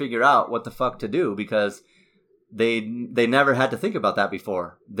trying to figure out what the fuck to do, because they never had to think about that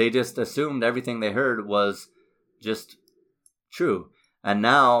before. They just assumed everything they heard was just true. And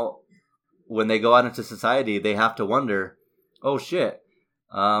now when they go out into society, they have to wonder, oh shit,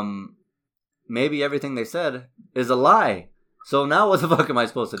 maybe everything they said is a lie. So now what the fuck am I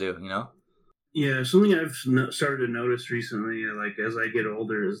supposed to do, Yeah, something I've started to notice recently, like as I get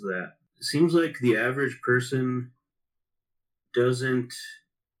older, is that it seems like the average person doesn't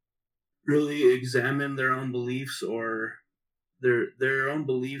really examine their own beliefs, or their own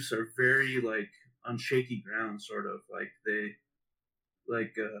beliefs are very like on shaky ground, sort of like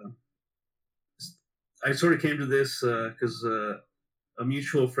I sort of came to this because a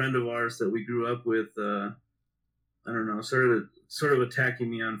mutual friend of ours that we grew up with, I don't know, sort of attacking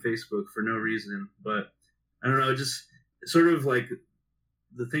me on Facebook for no reason, but I don't know, just sort of like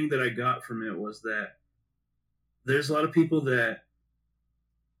the thing that I got from it was that there's a lot of people that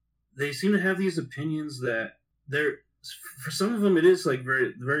they seem to have these opinions that for some of them it is like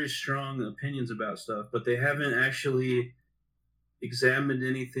very, very strong opinions about stuff, but they haven't actually examined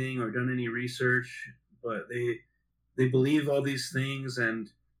anything or done any research, but they believe all these things, and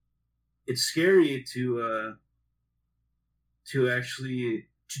it's scary to actually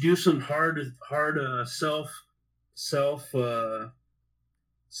to do some hard self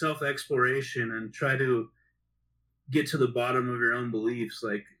exploration and try to get to the bottom of your own beliefs.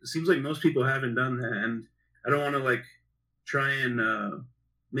 Like, it seems like most people haven't done that, and I don't want to like try and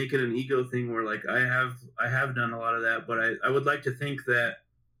make it an ego thing where like I have done a lot of that, but I would like to think that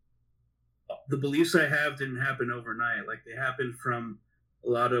the beliefs I have didn't happen overnight. Like, they happened from a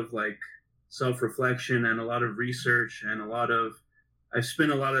lot of like self-reflection and a lot of research, and I've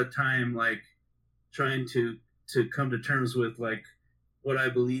spent a lot of time like trying to come to terms with like what I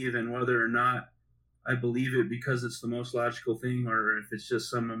believe and whether or not I believe it because it's the most logical thing, or if it's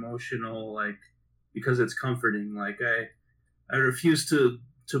just some emotional, like, because it's comforting. Like, I refuse to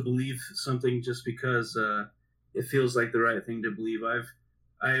believe something just because it feels like the right thing to believe.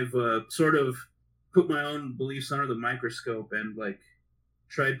 I've sort of put my own beliefs under the microscope and like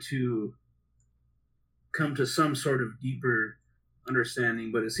tried to come to some sort of deeper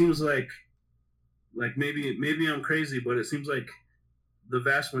understanding. But it seems like maybe I'm crazy, but it seems like the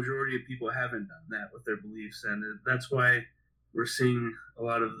vast majority of people haven't done that with their beliefs, and that's why we're seeing a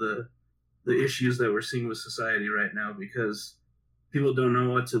lot of the issues that we're seeing with society right now, because people don't know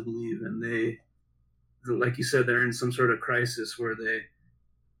what to believe, and they, like you said, they're in some sort of crisis where they're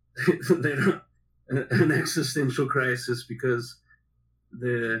not, an existential crisis, because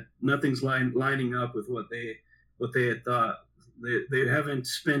nothing's lining up with what they had thought. They haven't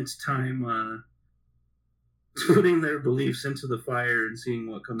spent time putting their beliefs into the fire and seeing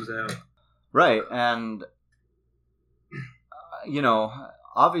what comes out. Right, and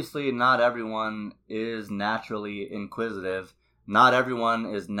obviously not everyone is naturally inquisitive. Not everyone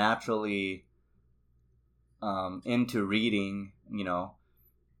is naturally into reading,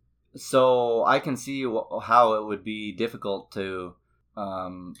 So I can see how it would be difficult to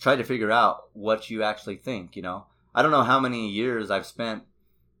try to figure out what you actually think, I don't know how many years I've spent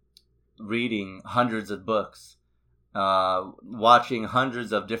reading hundreds of books, watching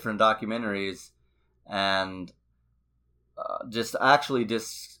hundreds of different documentaries, and just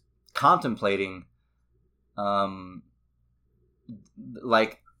contemplating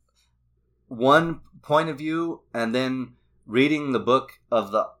like one point of view, and then reading the book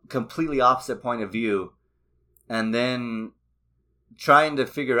of the completely opposite point of view, and then trying to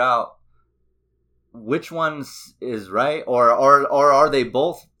figure out which one is right, or are they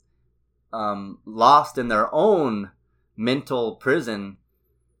both lost in their own mental prison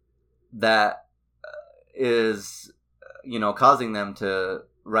that is, causing them to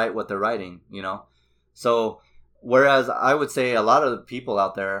write what they're writing, So, whereas I would say a lot of the people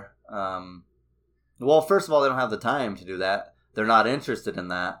out there, well, first of all, they don't have the time to do that. They're not interested in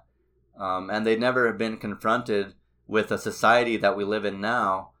that. And they've never been confronted with a society that we live in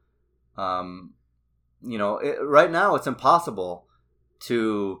now. Right now it's impossible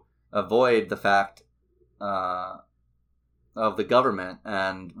to avoid the fact of the government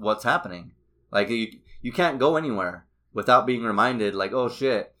and what's happening. Like, you can't go anywhere without being reminded, like, oh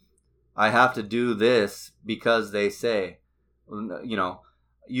shit, I have to do this because they say,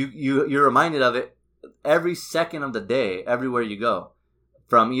 you're reminded of it every second of the day, everywhere you go,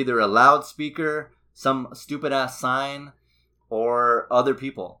 from either a loudspeaker, some stupid ass sign, or other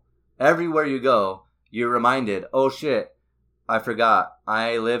people. Everywhere you go, you're reminded, oh shit, I forgot.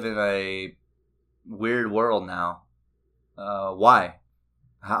 I live in a weird world now. Why?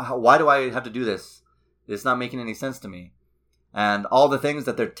 Why do I have to do this? It's not making any sense to me. And all the things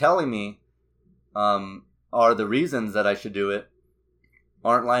that they're telling me are the reasons that I should do it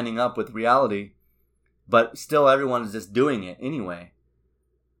aren't lining up with reality. But still, everyone is just doing it anyway.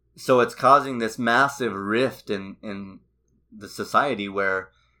 So it's causing this massive rift in the society where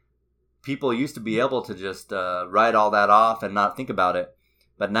people used to be able to just write all that off and not think about it.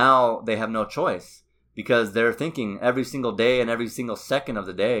 But now they have no choice because they're thinking every single day and every single second of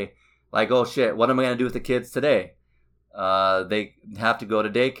the day, like, oh shit, what am I going to do with the kids today? They have to go to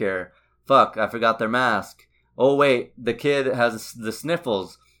daycare. Fuck, I forgot their mask. Oh wait, the kid has the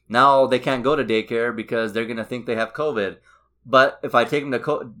sniffles. Now they can't go to daycare because they're going to think they have COVID. But if I take them to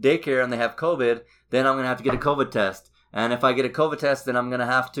daycare and they have COVID, then I'm going to have to get a COVID test. And if I get a COVID test, then I'm going to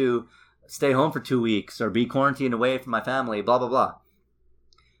have to stay home for 2 weeks or be quarantined away from my family, blah, blah, blah.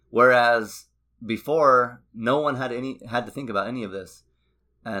 Whereas before, no one had to think about any of this.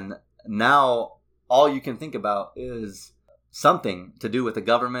 And now all you can think about is something to do with the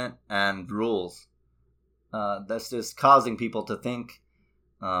government and rules. That's just causing people to think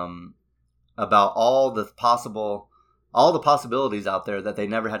about all the possibilities out there that they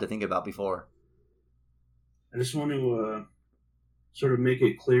never had to think about before. I just want to sort of make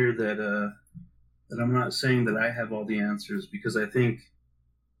it clear that I'm not saying that I have all the answers, because I think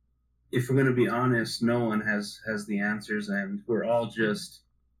if we're going to be honest, no one has the answers, and we're all just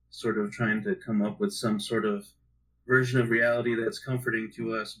sort of trying to come up with some sort of version of reality that's comforting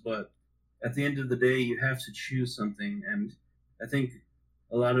to us. But at the end of the day, you have to choose something, and I think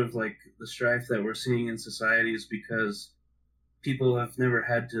a lot of like the strife that we're seeing in society is because people have never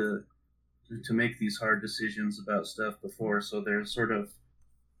had to make these hard decisions about stuff before, so they're sort of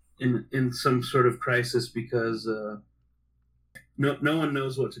in some sort of crisis because no one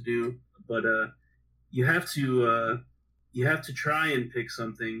knows what to do. But you have to try and pick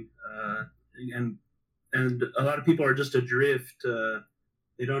something, and a lot of people are just adrift.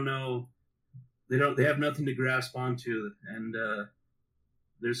 They don't know, they have nothing to grasp onto, and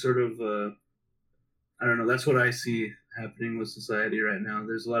they're sort of I don't know. That's what I see happening with society right now.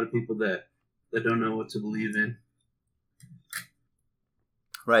 There's a lot of people that don't know what to believe in.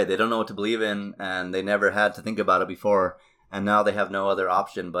 Right, they don't know what to believe in, and they never had to think about it before, and now they have no other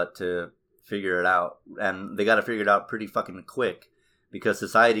option but to figure it out. And they got to figure it out pretty fucking quick, because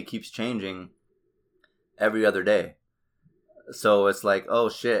society keeps changing every other day. So it's like, oh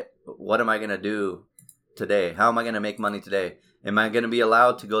shit, what am I going to do today? How am I going to make money today? Am I going to be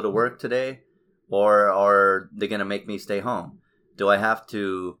allowed to go to work today? Or are they going to make me stay home? Do I have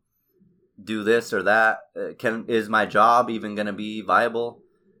to do this or that? Is my job even going to be viable?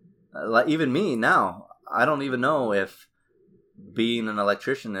 Even me now, I don't even know if being an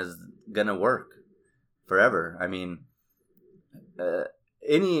electrician is going to work forever. I mean,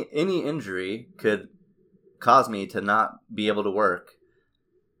 any injury could cause me to not be able to work.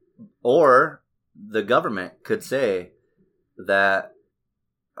 Or the government could say that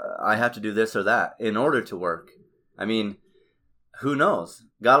I have to do this or that in order to work. I mean, who knows?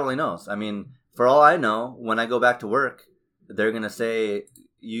 God only knows. I mean, for all I know, when I go back to work, they're going to say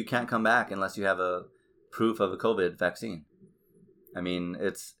you can't come back unless you have a proof of a COVID vaccine. I mean,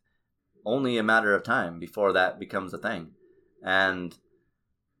 it's only a matter of time before that becomes a thing. And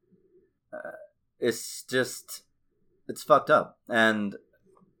it's fucked up. And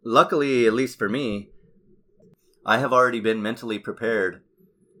luckily, at least for me, I have already been mentally prepared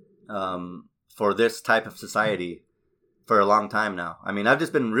for this type of society for a long time now. I mean, I've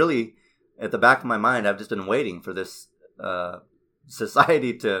just been really, at the back of my mind, I've just been waiting for this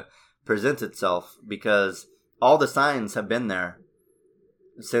society to presents itself, because all the signs have been there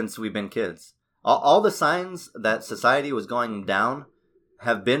since we've been kids. All the signs that society was going down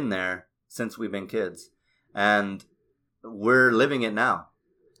have been there since we've been kids, and we're living it now.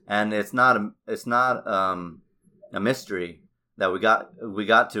 And it's not a mystery that we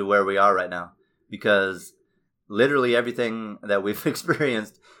got to where we are right now, because literally everything that we've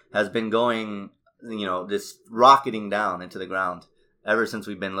experienced has been going, just rocketing down into the ground ever since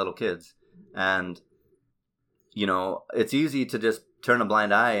we've been little kids. And it's easy to just turn a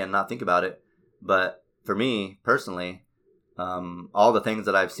blind eye and not think about it, but for me personally, all the things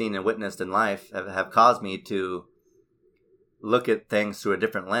that I've seen and witnessed in life have caused me to look at things through a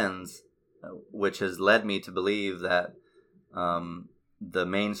different lens, which has led me to believe that the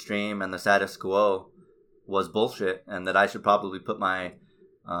mainstream and the status quo was bullshit, and that I should probably put my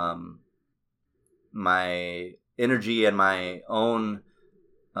my energy and my own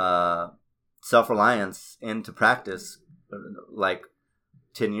self-reliance into practice like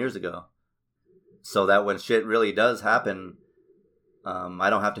 10 years ago, so that when shit really does happen, I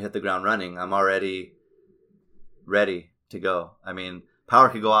don't have to hit the ground running. I'm already ready to go. I mean, power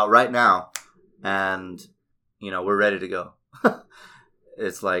could go out right now, and we're ready to go.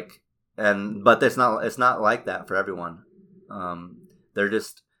 It's like, but it's not like that for everyone. They're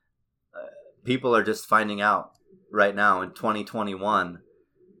just people are just finding out right now in 2021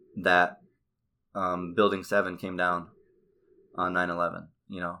 that Building 7 came down on 9/11.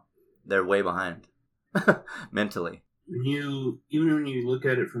 They're way behind mentally. Even when you look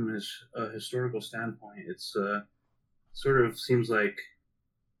at it from a historical standpoint, it's sort of seems like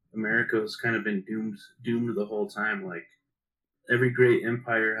America has kind of been doomed the whole time. Like, every great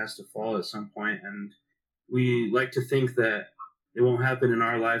empire has to fall at some point, and we like to think that it won't happen in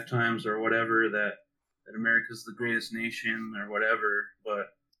our lifetimes or whatever, that America's the greatest nation or whatever.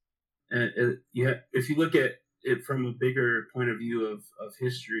 But if you look at it from a bigger point of view of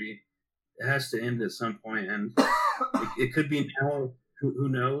history, it has to end at some point, and it could be now. Who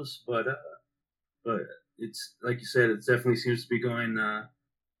knows? But it's like you said, it definitely seems to be going.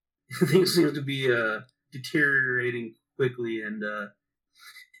 Things seem to be deteriorating quickly, and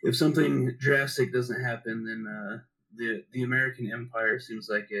if something drastic doesn't happen, then the American empire seems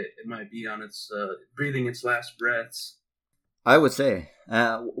like it might be on its breathing its last breaths. I would say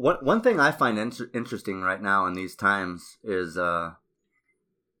one thing I find interesting right now in these times is I'm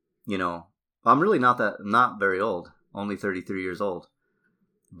really not very old, only 33 years old,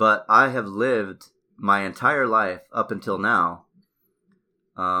 but I have lived my entire life up until now,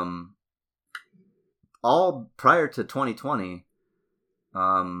 all prior to 2020,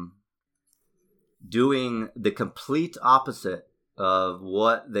 doing the complete opposite of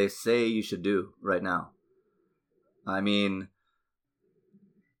what they say you should do right now. I mean,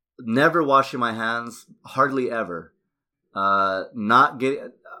 never washing my hands, hardly ever. I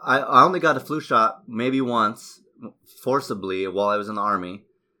only got a flu shot maybe once, forcibly, while I was in the Army.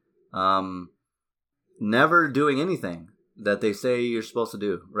 Never doing anything that they say you're supposed to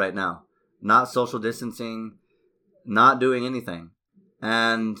do right now. Not social distancing, not doing anything.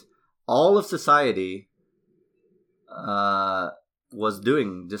 And all of society was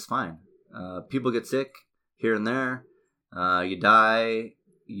doing just fine. People get sick here and there. You die.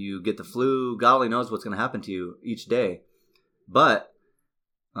 You get the flu. God only knows what's going to happen to you each day. But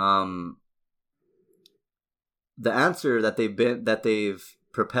the answer that they've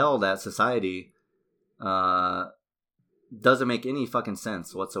propelled at society doesn't make any fucking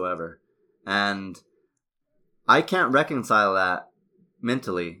sense whatsoever. And I can't reconcile that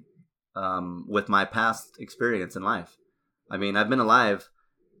mentally with my past experience in life. I mean, I've been alive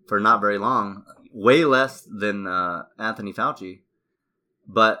for not very long, way less than Anthony Fauci.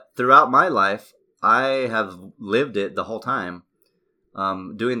 But throughout my life, I have lived it the whole time,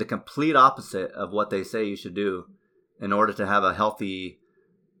 doing the complete opposite of what they say you should do in order to have a healthy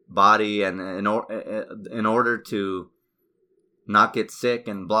body and in order to not get sick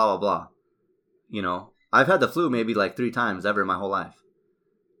and blah, blah, blah. I've had the flu maybe like 3 times ever in my whole life.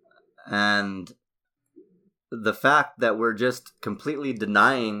 And the fact that we're just completely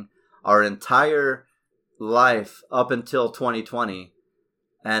denying our entire life up until 2020,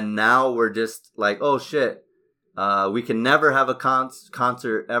 and now we're just like, oh shit, we can never have a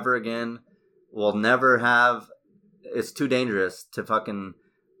concert ever again. We'll never have, it's too dangerous to fucking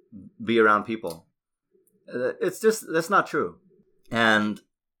be around people. It's just, that's not true. And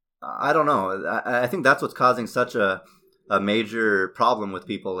I don't know. I think that's what's causing such a major problem with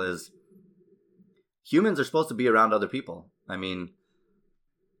people is humans are supposed to be around other people. I mean,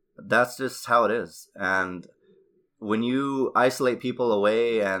 that's just how it is. And when you isolate people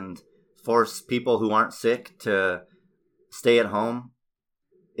away and force people who aren't sick to stay at home,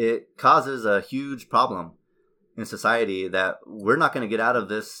 it causes a huge problem in society that we're not going to get out of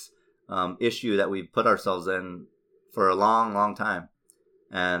this issue that we've put ourselves in for a long, long time.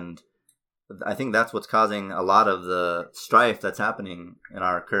 And I think that's what's causing a lot of the strife that's happening in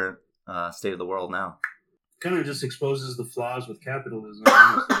our current state of the world now. Kind of just exposes the flaws with capitalism.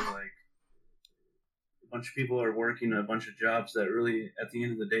 Honestly. Like, a bunch of people are working a bunch of jobs that really, at the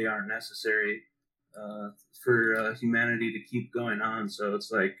end of the day, aren't necessary for humanity to keep going on. So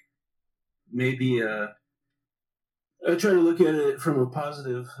it's like, maybe I try to look at it from a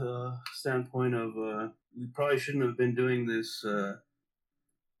positive standpoint of we probably shouldn't have been doing this,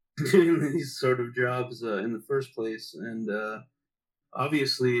 doing these sort of jobs in the first place. And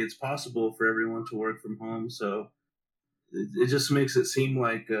obviously it's possible for everyone to work from home. So it just makes it seem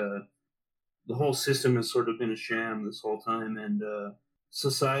like the whole system has sort of been a sham this whole time. And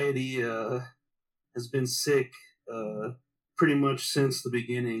society has been sick pretty much since the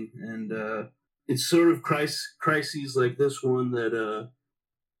beginning. And it's sort of crises like this one that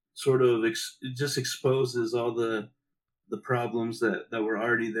sort of it just exposes all the problems that were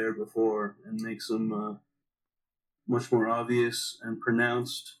already there before and makes them much more obvious and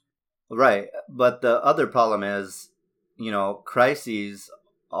pronounced. Right. But the other problem is, crises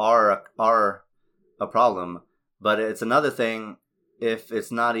are a problem, but it's another thing if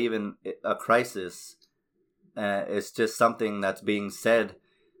it's not even a crisis. It's just something that's being said.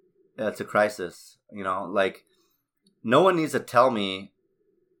 It's a crisis. Like, no one needs to tell me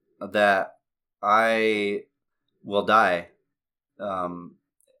that I will die.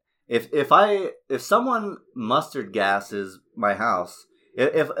 If someone mustard gases my house,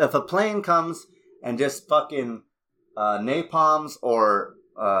 if a plane comes and just fucking napalms or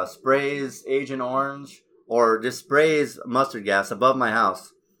sprays Agent Orange or just sprays mustard gas above my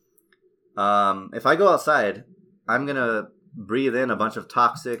house, if I go outside, I'm gonna breathe in a bunch of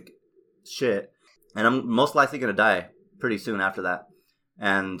toxic shit, and I'm most likely gonna die pretty soon after that.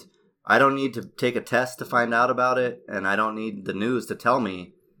 And I don't need to take a test to find out about it, and I don't need the news to tell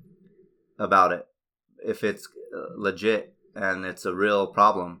me about it if it's legit and it's a real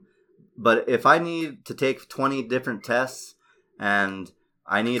problem. But if I need to take 20 different tests and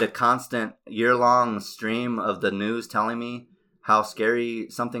I need a constant year-long stream of the news telling me how scary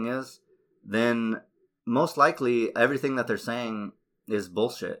something is, then most likely everything that they're saying is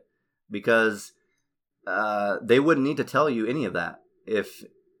bullshit, because they wouldn't need to tell you any of that if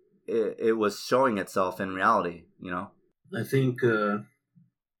it was showing itself in reality, I think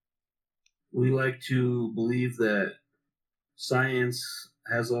we like to believe that science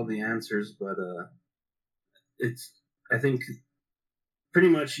has all the answers, but I think pretty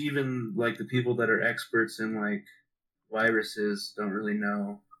much even like the people that are experts in like viruses don't really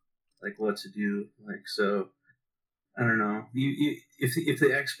know like what to do. Like, so I don't know. If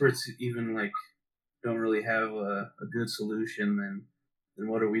the experts even like don't really have a good solution, then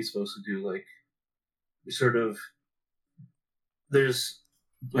what are we supposed to do? Like, we sort of, there's,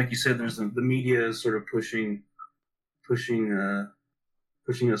 like you said, there's the media is sort of pushing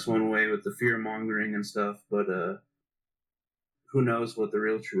us one way with the fear mongering and stuff, but who knows what the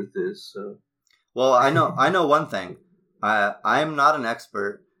real truth is? So, well, I know one thing. I'm not an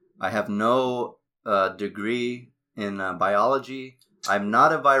expert. I have no degree in biology. I'm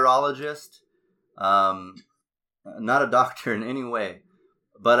not a virologist. Not a doctor in any way.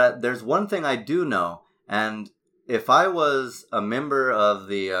 But there's one thing I do know, and if I was a member of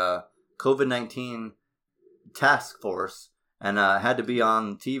the COVID-19 task force and had to be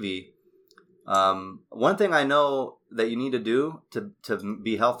on TV, one thing I know that you need to do to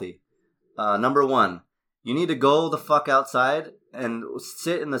be healthy. Number one, you need to go the fuck outside and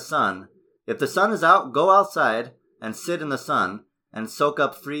sit in the sun. If the sun is out, go outside and sit in the sun and soak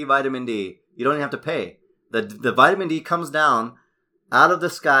up free vitamin D. You don't even have to pay. The vitamin D comes down out of the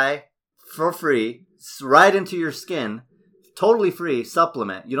sky for free, right into your skin, totally free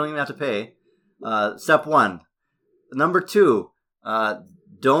supplement. You don't even have to pay. Step one. Number two,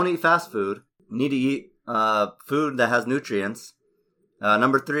 don't eat fast food. You need to eat food that has nutrients.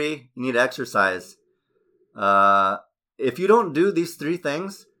 Number three, you need to exercise. If you don't do these three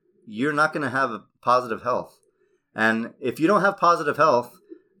things, you're not going to have a positive health. And if you don't have positive health,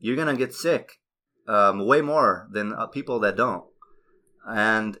 you're going to get sick way more than people that don't.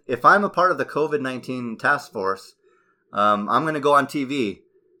 And if I'm a part of the COVID-19 task force, I'm going to go on TV.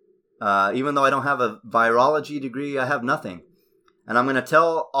 Even though I don't have a virology degree, I have nothing. And I'm going to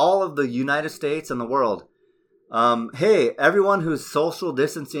tell all of the United States and the world, hey, everyone who's social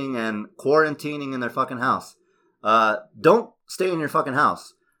distancing and quarantining in their fucking house, don't stay in your fucking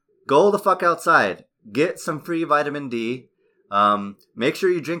house. Go the fuck outside. Get some free vitamin D. Make sure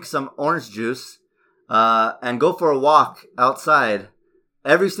you drink some orange juice. And go for a walk outside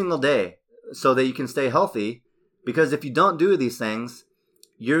every single day so that you can stay healthy. Because if you don't do these things,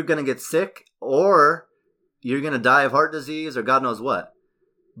 you're going to get sick or you're going to die of heart disease or God knows what.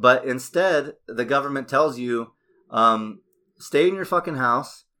 But instead, the government tells you, stay in your fucking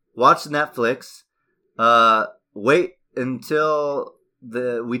house, watch Netflix, wait until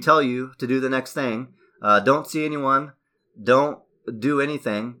we tell you to do the next thing. Don't see anyone. Don't do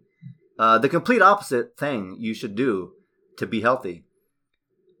anything. The complete opposite thing you should do to be healthy.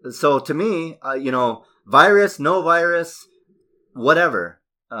 So to me, virus, no virus, whatever.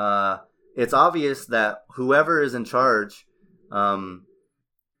 It's obvious that whoever is in charge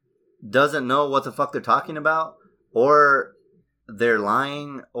doesn't know what the fuck they're talking about, or they're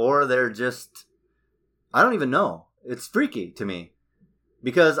lying, or they're just... I don't even know. It's freaky to me.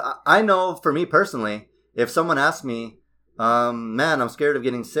 Because I know, for me personally, if someone asks me, man, I'm scared of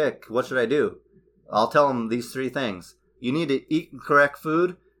getting sick, what should I do? I'll tell them these 3 things. You need to eat correct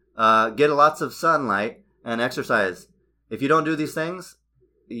food, get lots of sunlight, and exercise. If you don't do these things,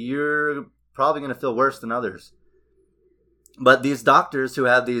 you're probably going to feel worse than others. But these doctors who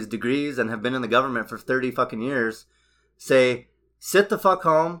have these degrees and have been in the government for 30 fucking years say, sit the fuck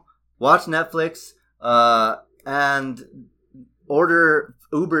home, watch Netflix, and order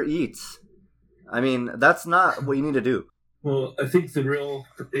Uber Eats. I mean, that's not what you need to do. Well, I think the real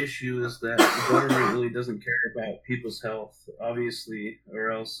issue is that the government really doesn't care about people's health, obviously,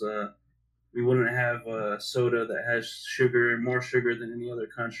 or else we wouldn't have soda that has sugar, more sugar than any other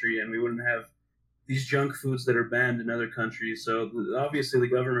country, and we wouldn't have these junk foods that are banned in other countries. So obviously the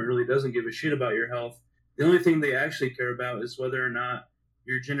government really doesn't give a shit about your health. The only thing they actually care about is whether or not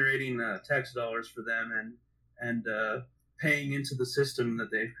you're generating tax dollars for them and paying into the system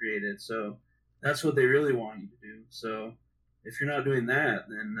that they've created. So that's what they really want you to do. So if you're not doing that,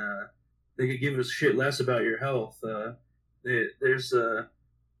 then they could give a shit less about your health.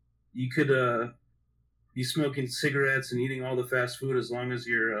 You could be smoking cigarettes and eating all the fast food as long as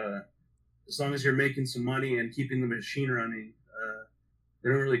you're making some money and keeping the machine running. They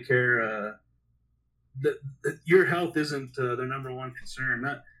don't really care. Your health isn't their number one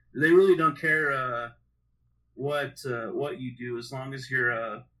concern. They really don't care what you do, as long as you're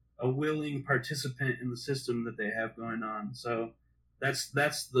a willing participant in the system that they have going on. So that's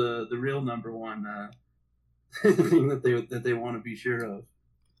the real number one thing that they want to be sure of.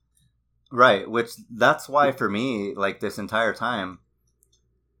 Right, which that's why for me, like this entire time,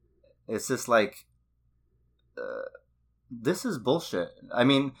 it's just like, this is bullshit. I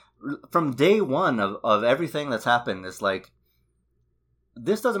mean, from day one of everything that's happened, it's like,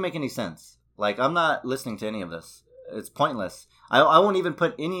 this doesn't make any sense. Like, I'm not listening to any of this. It's pointless. I won't even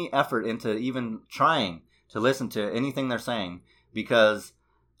put any effort into even trying to listen to anything they're saying, because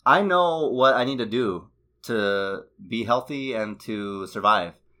I know what I need to do to be healthy and to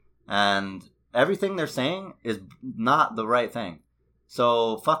survive. And everything they're saying is not the right thing.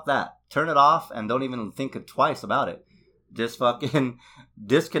 So fuck that. Turn it off and don't even think twice about it. Just fucking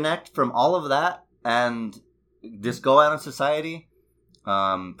disconnect from all of that and just go out in society.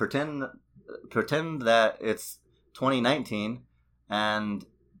 Pretend that it's 2019, and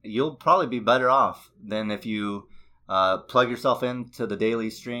you'll probably be better off than if you plug yourself into the daily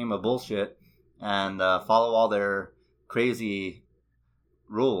stream of bullshit and follow all their crazy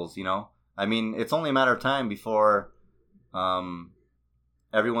rules, you know? I mean, it's only a matter of time before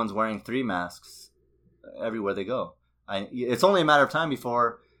everyone's wearing 3 masks everywhere they go. It's only a matter of time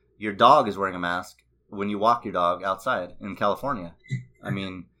before your dog is wearing a mask when you walk your dog outside in California. I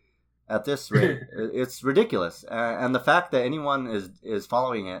mean, at this rate, it's ridiculous. And the fact that anyone is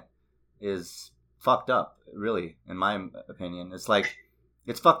following it is fucked up, really, in my opinion. It's like,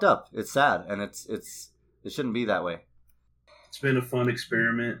 it's fucked up. It's sad, and it shouldn't be that way. It's been a fun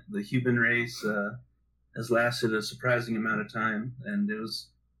experiment. The human race has lasted a surprising amount of time, and it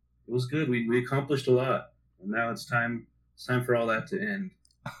was good. We accomplished a lot, and now it's time for all that to end.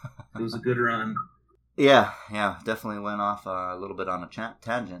 It was a good run. Yeah, definitely went off a little bit on a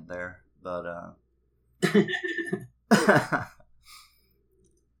tangent there, but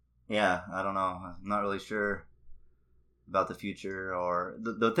yeah, I don't know. I'm not really sure about the future, or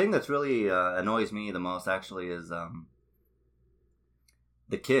the thing that's really annoys me the most actually is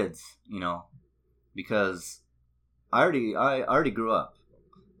the kids, you know, because I already grew up.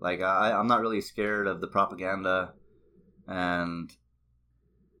 Like, I'm not really scared of the propaganda, and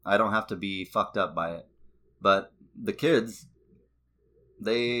I don't have to be fucked up by it. But the kids,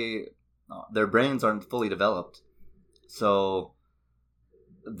 their brains aren't fully developed. So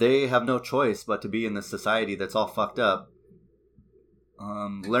they have no choice but to be in this society that's all fucked up,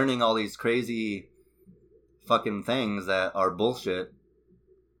 learning all these crazy fucking things that are bullshit,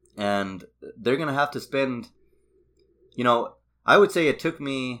 and they're gonna have to spend, I would say it took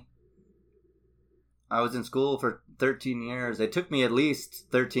me, I was in school for 13 years. It took me at least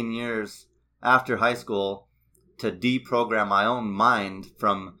 13 years after high school to deprogram my own mind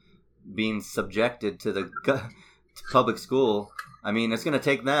from being subjected to to public school. I mean, it's going to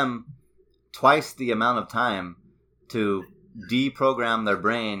take them twice the amount of time to deprogram their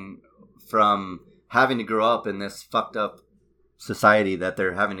brain from having to grow up in this fucked up society that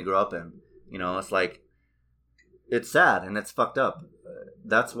they're having to grow up in. It's like, it's sad and it's fucked up.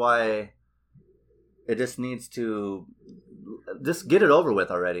 That's why it just needs to just get it over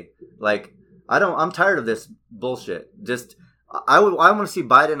with already. Like, I'm tired of this bullshit. I want to see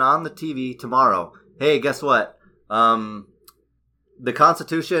Biden on the TV tomorrow. Hey, guess what? The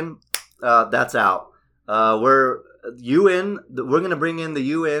Constitution, that's out. We're going to bring in the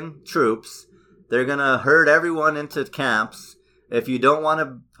UN troops. They're going to herd everyone into camps. If you don't want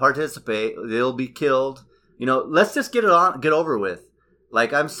to participate, they'll be killed. Let's just get over with.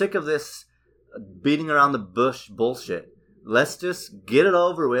 Like, I'm sick of this beating around the bush bullshit. Let's just get it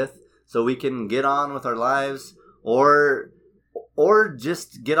over with so we can get on with our lives, or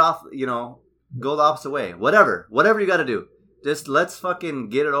just get off, go the opposite way. Whatever you got to do. Just let's fucking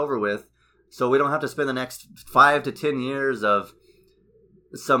get it over with so we don't have to spend the next 5 to 10 years of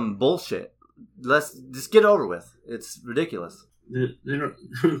some bullshit. Let's just get it over with. It's ridiculous.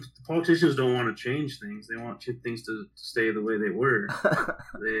 The politicians don't want to change things. They want things to stay the way they were.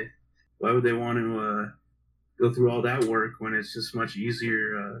 Why would they want to go through all that work when it's just much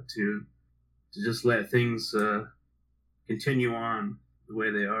easier to just let things continue on the way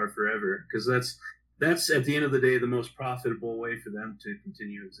they are forever? Because that's at the end of the day the most profitable way for them to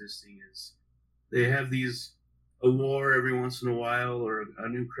continue existing. Is they have a war every once in a while, or a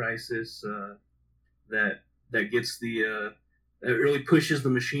new crisis that gets that really pushes the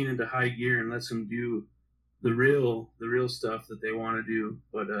machine into high gear and lets them do the real stuff that they want to do.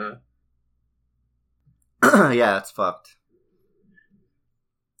 But yeah, it's fucked.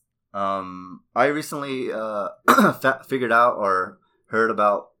 I recently figured out or heard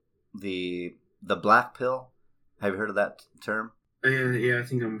about the black pill. Have you heard of that term? Yeah, I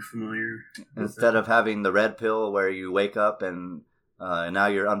think I'm familiar. Instead of having the red pill where you wake up and now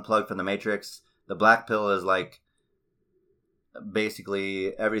you're unplugged from the matrix, the black pill is like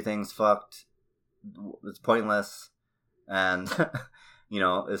basically everything's fucked. It's pointless, and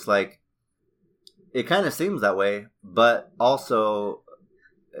it's like, it kind of seems that way, but also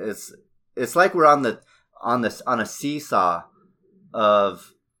it's like we're on a seesaw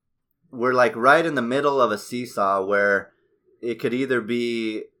of, we're like right in the middle of a seesaw where it could either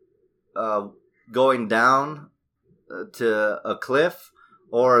be going down to a cliff,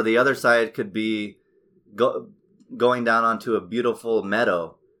 or the other side could be going down onto a beautiful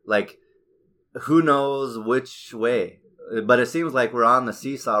meadow. Like, who knows which way? But it seems like we're on the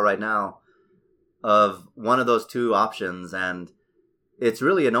seesaw right now of one of those two options, and it's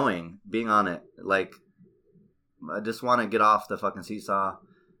really annoying being on it. Like, I just want to get off the fucking seesaw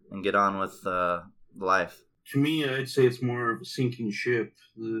and get on with life. To me, I'd say it's more of a sinking ship.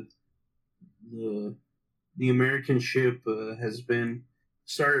 The American ship has been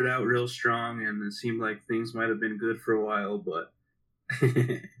started out real strong, and it seemed like things might have been good for a while, but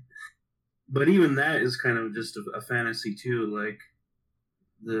but even that is kind of just a fantasy too. Like,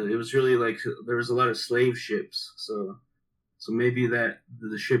 it was really like there was a lot of slave ships, so maybe that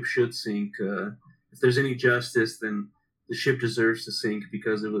the ship should sink. If there's any justice, then the ship deserves to sink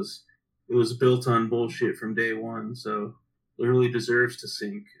because it was built on bullshit from day one. So it really deserves to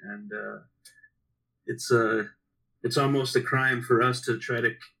sink, and it's almost a crime for us to try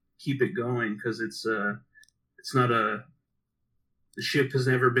to keep it going, because it's not the ship has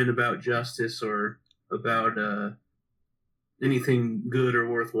never been about justice or about anything good or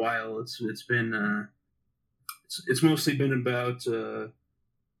worthwhile. It's been it's mostly been about the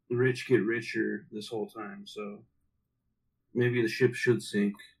rich get richer this whole time. So maybe the ship should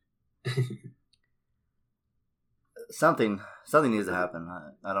sink. Something needs to happen.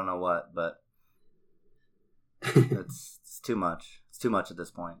 I don't know what, but it's too much. It's too much at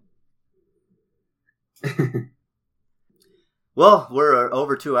this point. Well, we're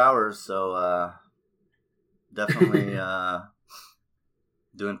over 2 hours, so definitely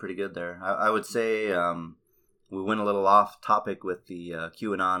doing pretty good there. I would say we went a little off topic with the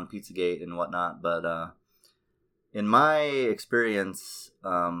QAnon, Pizzagate, and whatnot, but in my experience,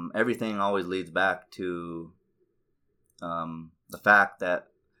 everything always leads back to the fact that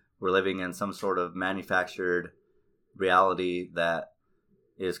we're living in some sort of manufactured reality that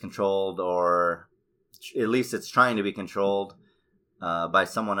is controlled, or at least it's trying to be controlled by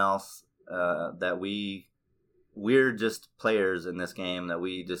someone else, that we're just players in this game, that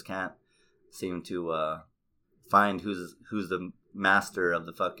we just can't seem to find who's the master of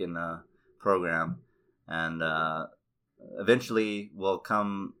the fucking program. And eventually we'll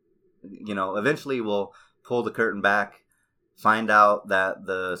pull the curtain back, find out that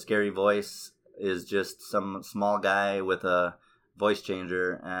the scary voice is just some small guy with a voice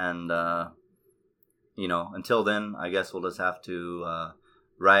changer, and until then, I guess we'll just have to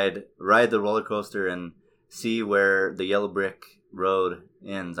ride the roller coaster and see where the yellow brick road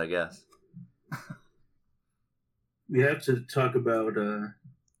ends, I guess. We have to talk about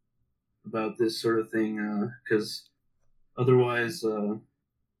this sort of thing, because otherwise,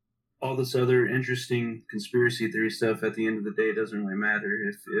 all this other interesting conspiracy theory stuff at the end of the day doesn't really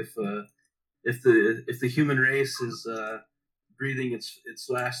matter. If the human race is breathing its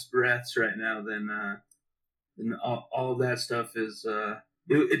last breaths right now, then all of that stuff is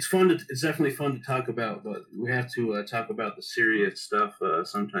it's fun. It's definitely fun to talk about, but we have to talk about the serious stuff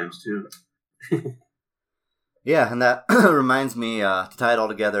sometimes too. Yeah, and that reminds me, to tie it all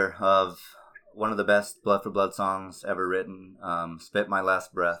together, of one of the best Blood for Blood songs ever written, Spit My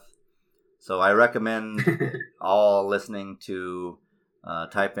Last Breath. So I recommend all listening to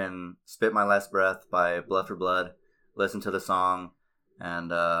type in Spit My Last Breath by Blood for Blood, listen to the song,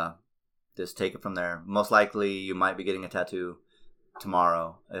 and just take it from there. Most likely you might be getting a tattoo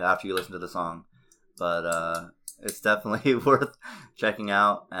tomorrow after you listen to the song. But it's definitely worth checking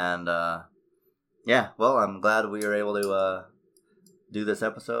out. And yeah, well, I'm glad we were able to do this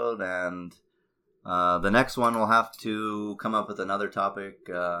episode. And the next one we'll have to come up with another topic.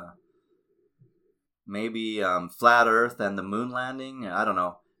 Maybe Flat Earth and the moon landing. I don't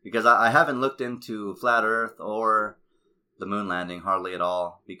know. Because I haven't looked into Flat Earth or the moon landing hardly at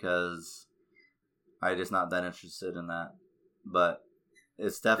all, because I'm just not that interested in that. But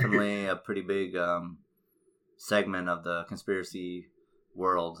it's definitely a pretty big segment of the conspiracy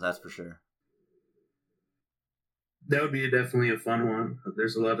world, that's for sure. That would be definitely a fun one.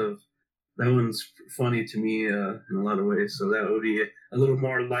 There's a lot of... That one's funny to me in a lot of ways, so that would be a little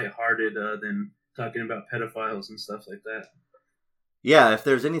more lighthearted than talking about pedophiles and stuff like that. Yeah, if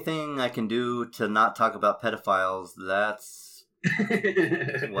there's anything I can do to not talk about pedophiles, that's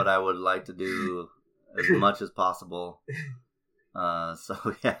what I would like to do as much as possible.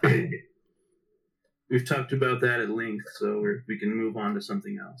 So, yeah. We've talked about that at length, so we can move on to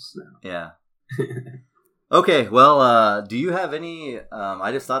something else now. Yeah. Okay, well, do you have any...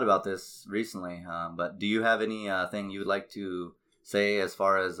 I just thought about this recently, but do you have any thing you would like to say as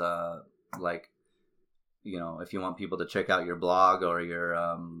far as, if you want people to check out your blog or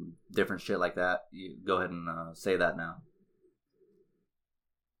your different shit like that, you go ahead and say that now.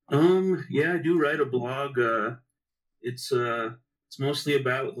 Yeah, I do write a blog. It's mostly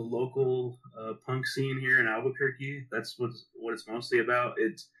about the local punk scene here in Albuquerque. That's what it's mostly about.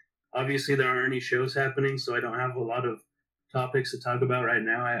 It's obviously there aren't any shows happening, so I don't have a lot of topics to talk about right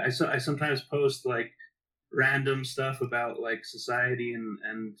now. I sometimes post like random stuff about like society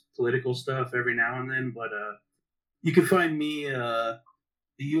and political stuff every now and then, but you can find me. The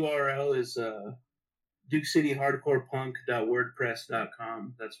URL is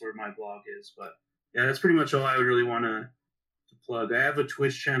DukeCityHardcorePunk.wordpress.com. That's where my blog is. But yeah, that's pretty much all I would really want to plug. I have a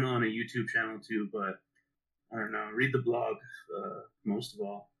Twitch channel and a YouTube channel too, but I don't know. Read the blog most of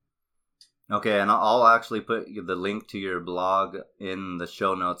all. Okay, and I'll actually put the link to your blog in the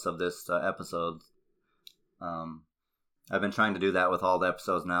show notes of this episode. I've been trying to do that with all the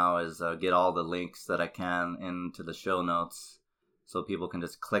episodes now, is get all the links that I can into the show notes so people can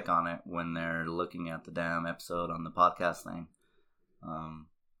just click on it when they're looking at the damn episode on the podcast thing.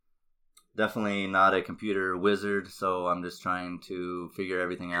 Definitely not a computer wizard, so I'm just trying to figure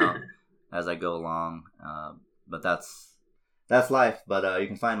everything out as I go along. But that's life. But you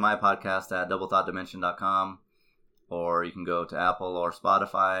can find my podcast at doublethoughtdimension.com, or you can go to Apple or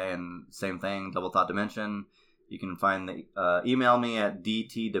Spotify and same thing, Double Thought Dimension. You can email me at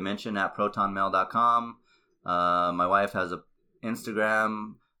dtdimension@protonmail.com. My wife has a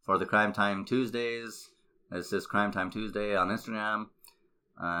Instagram for the Crime Time Tuesdays. It's just Crime Time Tuesday on Instagram.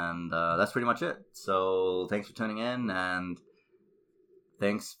 And that's pretty much it. So thanks for tuning in, and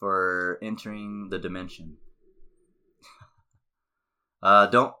thanks for entering the dimension.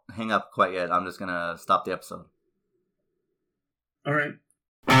 Don't hang up quite yet. I'm just going to stop the episode. All right.